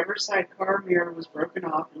windows, the driver's side car mirror was broken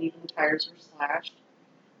off, and even the tires were slashed.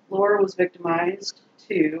 Laura was victimized,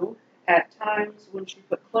 too. At times, when she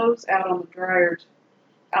put clothes out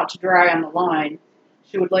to dry on the line,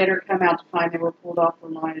 she would later come out to find they were pulled off the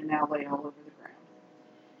line and now lay all over the ground.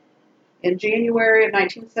 In January of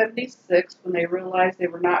 1976, when they realized they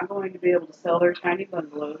were not going to be able to sell their tiny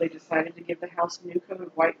bungalow, they decided to give the house a new coat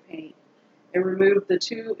of white paint and removed the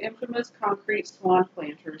two infamous concrete swan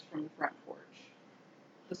planters from the front porch.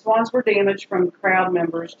 The swans were damaged from crowd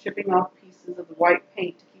members chipping off pieces of the white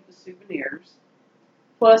paint to keep as souvenirs.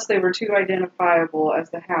 Plus, they were too identifiable as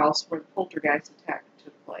the house where the poltergeist attack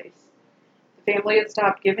took place. The family had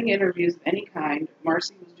stopped giving interviews of any kind.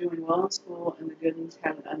 Marcy was doing well in school, and the Goodens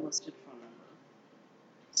had an unlisted phone number.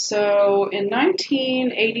 So, in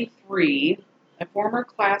 1983, a former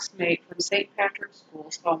classmate from St. Patrick's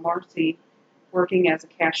School saw Marcy working as a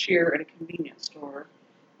cashier at a convenience store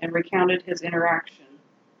and recounted his interaction.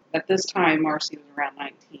 At this time, Marcy was around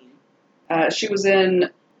 19. She was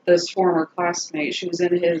in his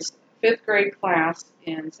 5th grade class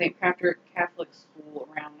in St. Patrick Catholic School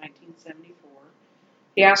around 1974.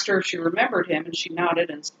 He asked her if she remembered him, and she nodded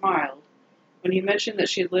and smiled. When he mentioned that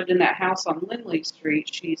she had lived in that house on Lindley Street,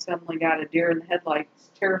 she suddenly got a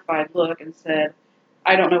deer-in-the-headlights terrified look and said,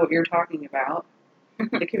 "I don't know what you're talking about."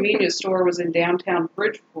 The convenience store was in downtown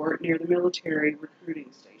Bridgeport near the military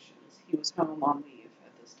recruiting stations. He was home on leave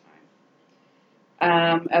at this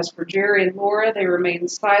time. As for Jerry and Laura, they remained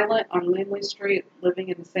silent on Lindley Street, living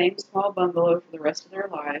in the same small bungalow for the rest of their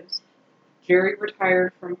lives. Jerry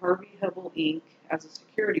retired from Harvey Hubble, Inc. as a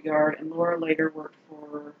security guard, and Laura later worked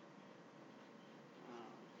for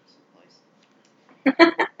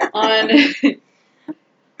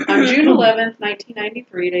On June 11th,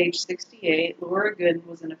 1993, at age 68, Laura Gooden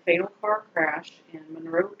was in a fatal car crash in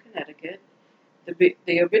Monroe, Connecticut.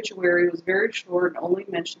 The obituary was very short and only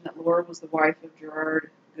mentioned that Laura was the wife of Gerard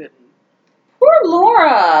Gooden. Poor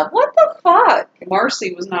Laura. What the fuck?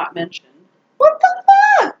 Marcy was not mentioned. What the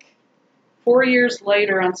fuck? 4 years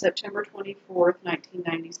later, on September 24th,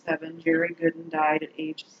 1997, Jerry Gooden died at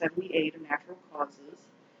age 78 of natural causes.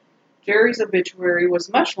 Jerry's obituary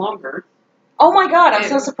was much longer. Oh my god, I'm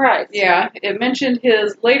so surprised. Yeah, it mentioned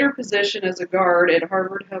his later position as a guard at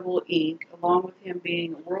Harvard Hubble, Inc., along with him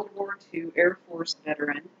being a World War II Air Force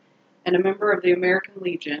veteran and a member of the American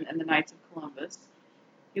Legion and the Knights of Columbus.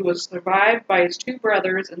 He was survived by his 2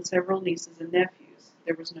 brothers and several nieces and nephews.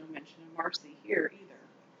 There was no mention of Marcy here either.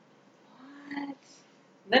 What?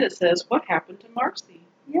 And then it says, what happened to Marcy?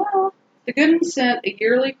 Yeah. The Goodens sent a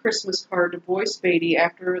yearly Christmas card to Boyce Beatty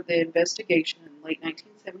after the investigation in late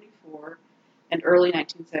 1974 and early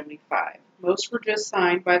 1975. Most were just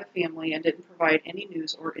signed by the family and didn't provide any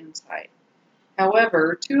news or insight.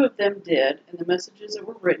 However, 2 of them did, and the messages that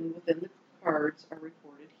were written within the cards are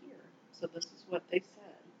recorded here. So this is what they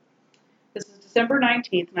said. This is December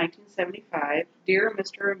 19th, 1975. Dear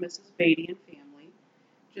Mr. and Mrs. Beatty and family,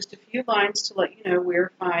 just a few lines to let you know we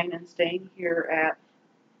are fine and staying here at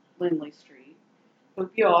Lindley Street.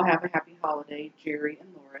 Hope you all have a happy holiday, Jerry and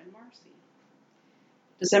Laura and Marcy.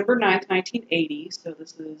 December 9th, 1980, so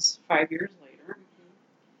this is 5 years later.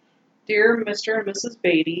 Dear Mr. and Mrs.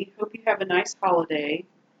 Beatty, hope you have a nice holiday.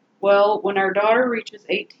 Well, when our daughter reaches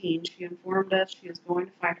 18, she informed us she is going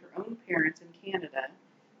to find her own parents in Canada.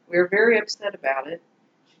 We are very upset about it.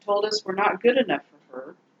 She told us we're not good enough for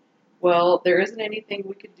her. Well, there isn't anything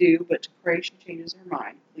we could do but to pray she changes her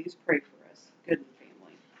mind. Please pray for us. Gooden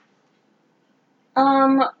family.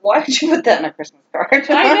 Why did you put that in a Christmas card?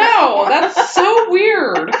 I know, that's so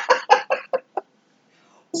weird.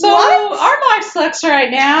 So, What? our life sucks right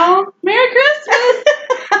now. Merry Christmas!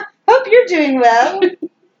 Hope you're doing well.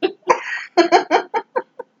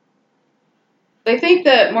 They think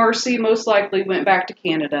that Marcy most likely went back to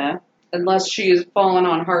Canada, unless she has fallen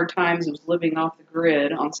on hard times and was living off the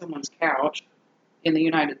grid on someone's couch in the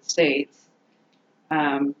United States.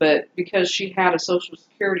 But because she had a social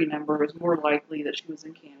security number, it was more likely that she was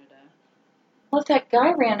in Canada. Well, if that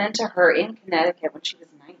guy ran into her in Connecticut when she was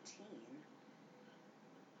 19,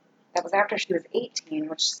 that was after she was 18,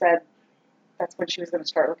 which said that's when she was going to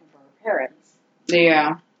start looking for her parents.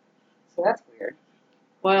 Yeah. So that's weird.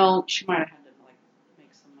 Well, she might have had to, like,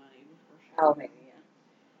 make some money before she... Oh, maybe, yeah.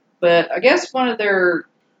 But I guess the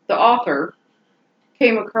author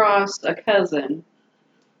came across a cousin,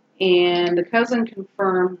 and the cousin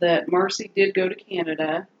confirmed that Marcy did go to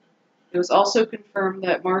Canada. It was also confirmed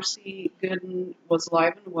that Marcy Gooden was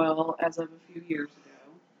alive and well as of a few years ago.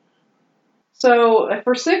 So,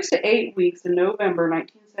 for 6 to 8 weeks in November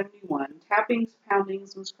 1971, tappings,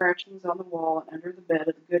 poundings, and scratchings on the wall and under the bed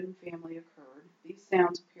of the Gooden family occurred. These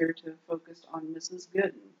sounds appear to have focused on Mrs.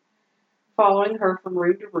 Gooden, following her from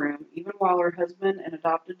room to room, even while her husband and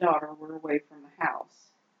adopted daughter were away from the house.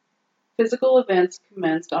 Physical events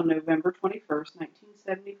commenced on November 21st,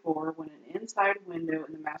 1974, when an inside window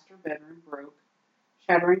in the master bedroom broke,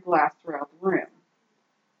 shattering glass throughout the room.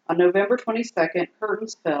 On November 22nd,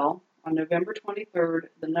 curtains fell. On November 23rd,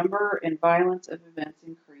 the number and violence of events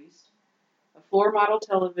increased. A floor model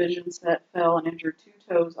television set fell and injured 2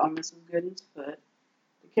 toes on Mrs. Gooden's foot.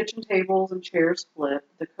 The kitchen tables and chairs split.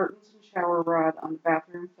 The curtains and shower rod on the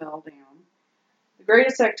bathroom fell down. The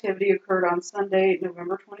greatest activity occurred on Sunday,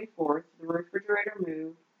 November 24th. The refrigerator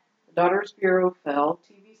moved. The daughter's bureau fell.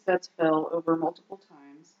 TV sets fell over multiple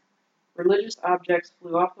times. Religious objects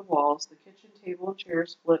flew off the walls. The kitchen table and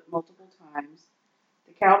chairs split multiple times.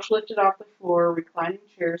 The couch lifted off the floor. Reclining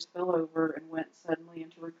chairs fell over and went suddenly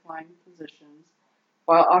into reclining positions,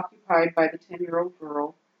 while occupied by the 10-year-old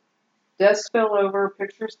girl. Desks fell over.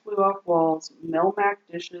 Pictures flew off walls. Melmac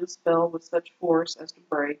dishes fell with such force as to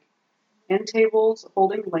break. End tables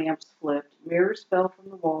holding lamps flipped, mirrors fell from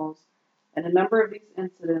the walls, and a number of these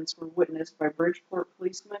incidents were witnessed by Bridgeport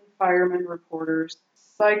policemen, firemen, reporters,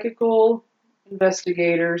 psychical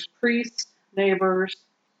investigators, priests, neighbors,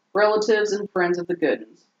 relatives, and friends of the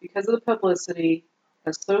Goodens. Because of the publicity,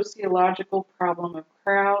 a sociological problem of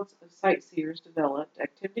crowds of sightseers developed.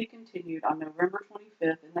 Activity continued on November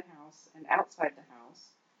 25th in the house and outside the house.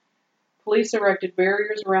 Police erected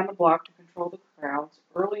barriers around the block to control the crowds.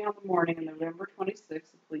 Early on the morning of November 26th, the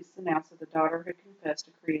police announced that the daughter had confessed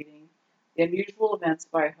to creating the unusual events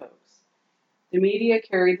by a hoax. The media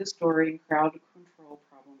carried the story and crowd control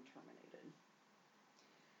problem terminated.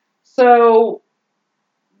 So,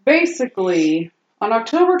 basically, on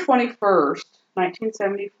October 21st,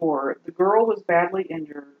 1974, the girl was badly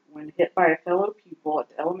injured when hit by a fellow pupil at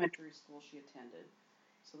the elementary school she attended.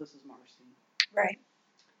 So this is Marcy. Right.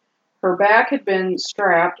 Her back had been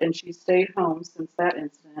strapped, and she stayed home since that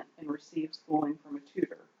incident and received schooling from a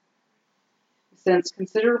tutor. He sensed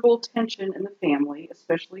considerable tension in the family,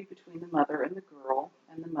 especially between the mother and the girl,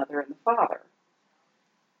 and the mother and the father.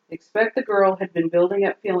 Expect the girl had been building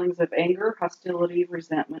up feelings of anger, hostility,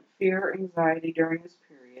 resentment, fear, anxiety during this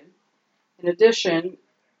period. In addition,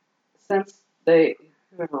 sensed that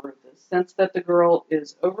the girl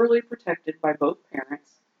is overly protected by both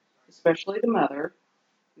parents, especially the mother,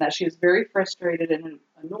 and that she is very frustrated and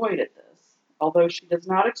annoyed at this. Although she does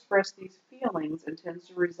not express these feelings and tends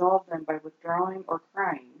to resolve them by withdrawing or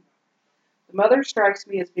crying, the mother strikes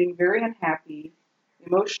me as being very unhappy,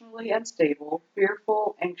 emotionally unstable,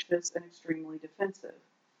 fearful, anxious, and extremely defensive.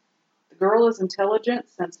 The girl is intelligent,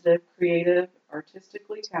 sensitive, creative,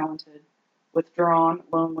 artistically talented, withdrawn,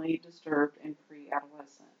 lonely, disturbed, and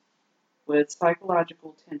pre-adolescent, with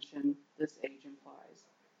psychological tension this age implies.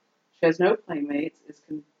 She has no playmates,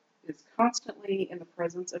 is constantly in the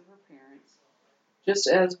presence of her parents, just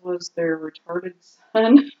as was their retarded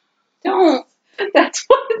son. Don't. That's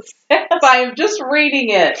what it says. I am just reading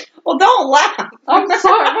it. Well, don't laugh. I'm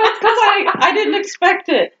sorry, but it's because I didn't expect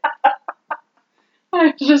it. I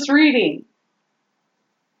was just reading.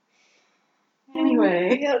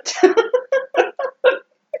 Anyway.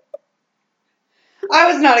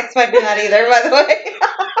 I was not expecting that either, by the way.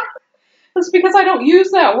 It's because I don't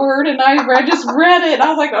use that word, and I just read it, and I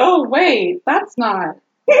was like, oh, wait, that's not.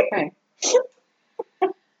 Okay.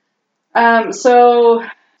 So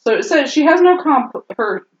it says she has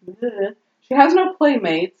she has no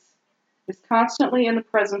playmates, is constantly in the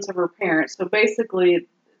presence of her parents. So basically,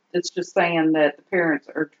 it's just saying that the parents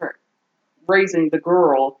are raising the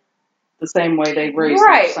girl the same way they raised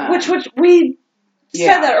their son. Which we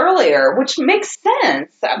said that earlier, which makes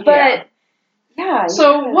sense. But yeah.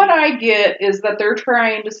 So what I get is that they're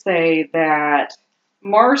trying to say that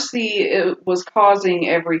Marcy was causing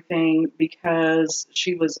everything because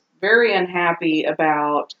she was very unhappy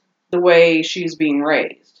about the way she's being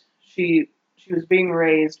raised. She was being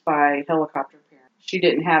raised by helicopter parents. She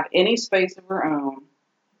didn't have any space of her own.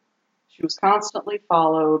 She was constantly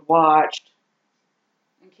followed, watched,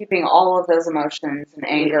 keeping all of those emotions and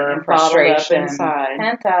anger and bottled up frustration inside.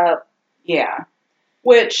 pent up. Yeah.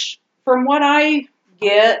 Which, from what I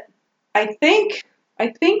get, I think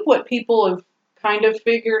what people have kind of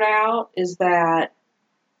figured out is that,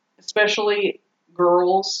 especially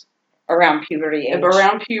girls Around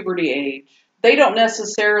puberty age. they don't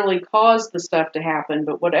necessarily cause the stuff to happen,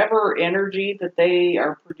 but whatever energy that they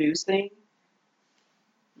are producing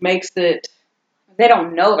makes it. They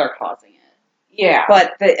don't know they're causing it. Yeah.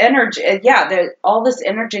 But the energy, all this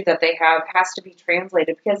energy that they have has to be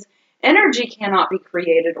translated, because energy cannot be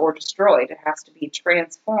created or destroyed. It has to be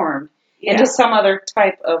transformed into some other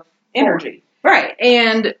type of energy. Right.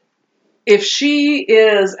 And if she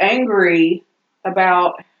is angry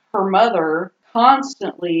about her mother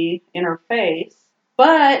constantly in her face,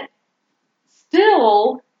 but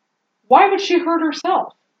still, why would she hurt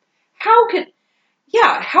herself? How could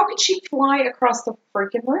she fly across the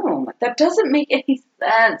freaking room? That doesn't make any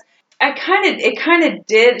sense. It kind of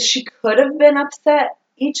did. She could have been upset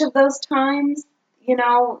each of those times,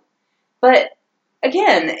 but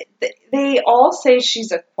again, they all say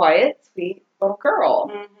she's a quiet, sweet little girl.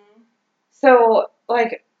 Mm-hmm. So,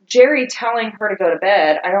 like, Jerry telling her to go to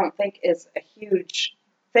bed, I don't think is a huge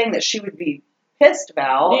thing that she would be pissed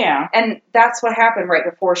about. Yeah. And that's what happened right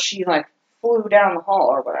before she, like, flew down the hall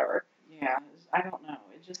or whatever. Yeah, I don't know.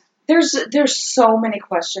 It just there's so many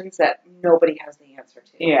questions that nobody has the answer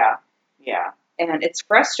to. Yeah. And it's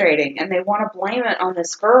frustrating, and they want to blame it on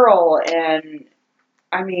this girl, and,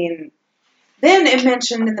 I mean, then it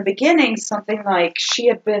mentioned in the beginning something like she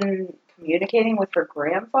had been communicating with her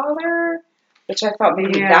grandfather, which I thought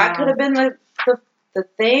maybe that could have been the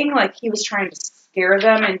thing, like he was trying to scare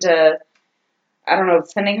them into, I don't know,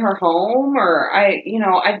 sending her home, or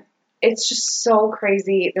it's just so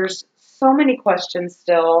crazy. There's so many questions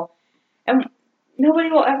still, and nobody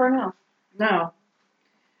will ever know. No.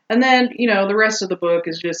 And then, the rest of the book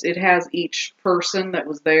is just, it has each person that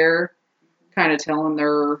was there kind of telling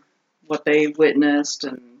their, what they witnessed,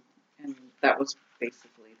 and that was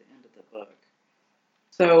basically the end of the book.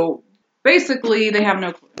 So, basically, they have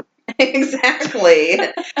no clue. Exactly.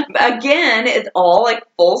 Again, it's all like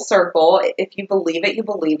full circle. If you believe it, you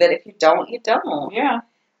believe it. If you don't, you don't. Yeah.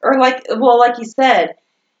 Or like you said,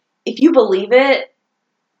 if you believe it,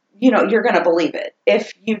 you're going to believe it.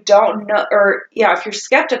 If you don't know, if you're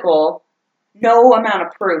skeptical, no amount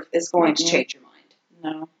of proof is going to change your mind.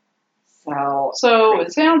 No. So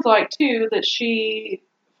it sounds like, too, that she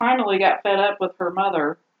finally got fed up with her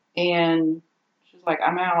mother, and she's like,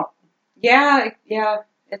 I'm out. Yeah.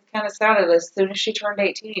 It kind of sounded as soon as she turned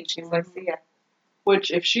 18, she's like, see ya.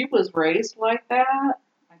 Which, if she was raised like that,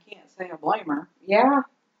 I can't say I blame her. Yeah.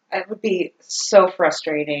 It would be so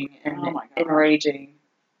frustrating and enraging.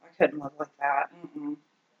 I couldn't live like that. Mm-mm.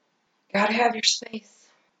 Gotta have your space.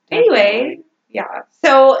 Anyway, yeah.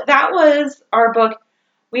 So that was our book.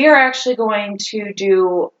 We are actually going to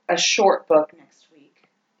do a short book next week.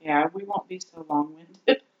 Yeah, we won't be so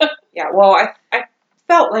long-winded. Yeah, well, I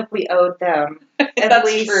felt like we owed them at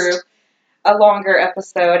least a longer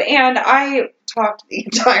episode. And I talked the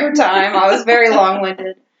entire time. I was very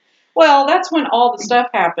long-winded. Well, that's when all the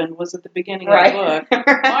stuff happened, was at the beginning of the book.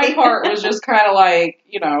 Right. My part was just kind of like,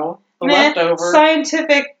 the leftover.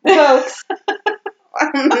 Scientific folks.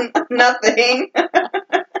 Nothing.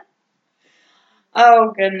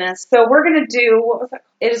 Oh, goodness. So we're going to do, what was that?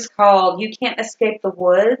 It is called You Can't Escape the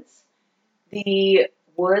Woods. The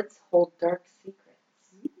Woods Hold Dark Secrets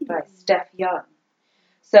by Steph Young.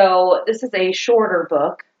 So this is a shorter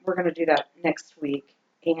book. We're going to do that next week.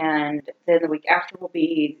 And then the week after will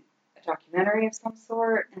be a documentary of some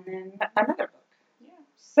sort, and then another book. Yeah.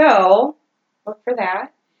 So look for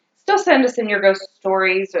that. Still send us in your ghost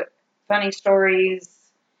stories, or funny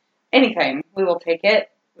stories, anything. We will take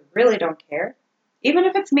it. We really don't care. Even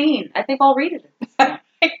if it's mean, I think I'll read it.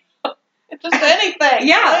 Just anything.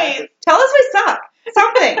 Yeah. Please. Tell us we suck.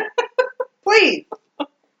 Something. Please.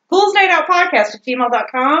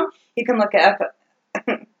 GhoulsNightOutPodcast@gmail.com. You can look us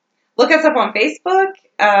up on Facebook,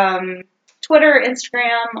 Twitter,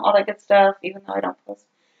 Instagram, all that good stuff, even though I don't post.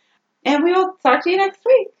 And we will talk to you next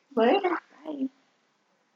week. Later.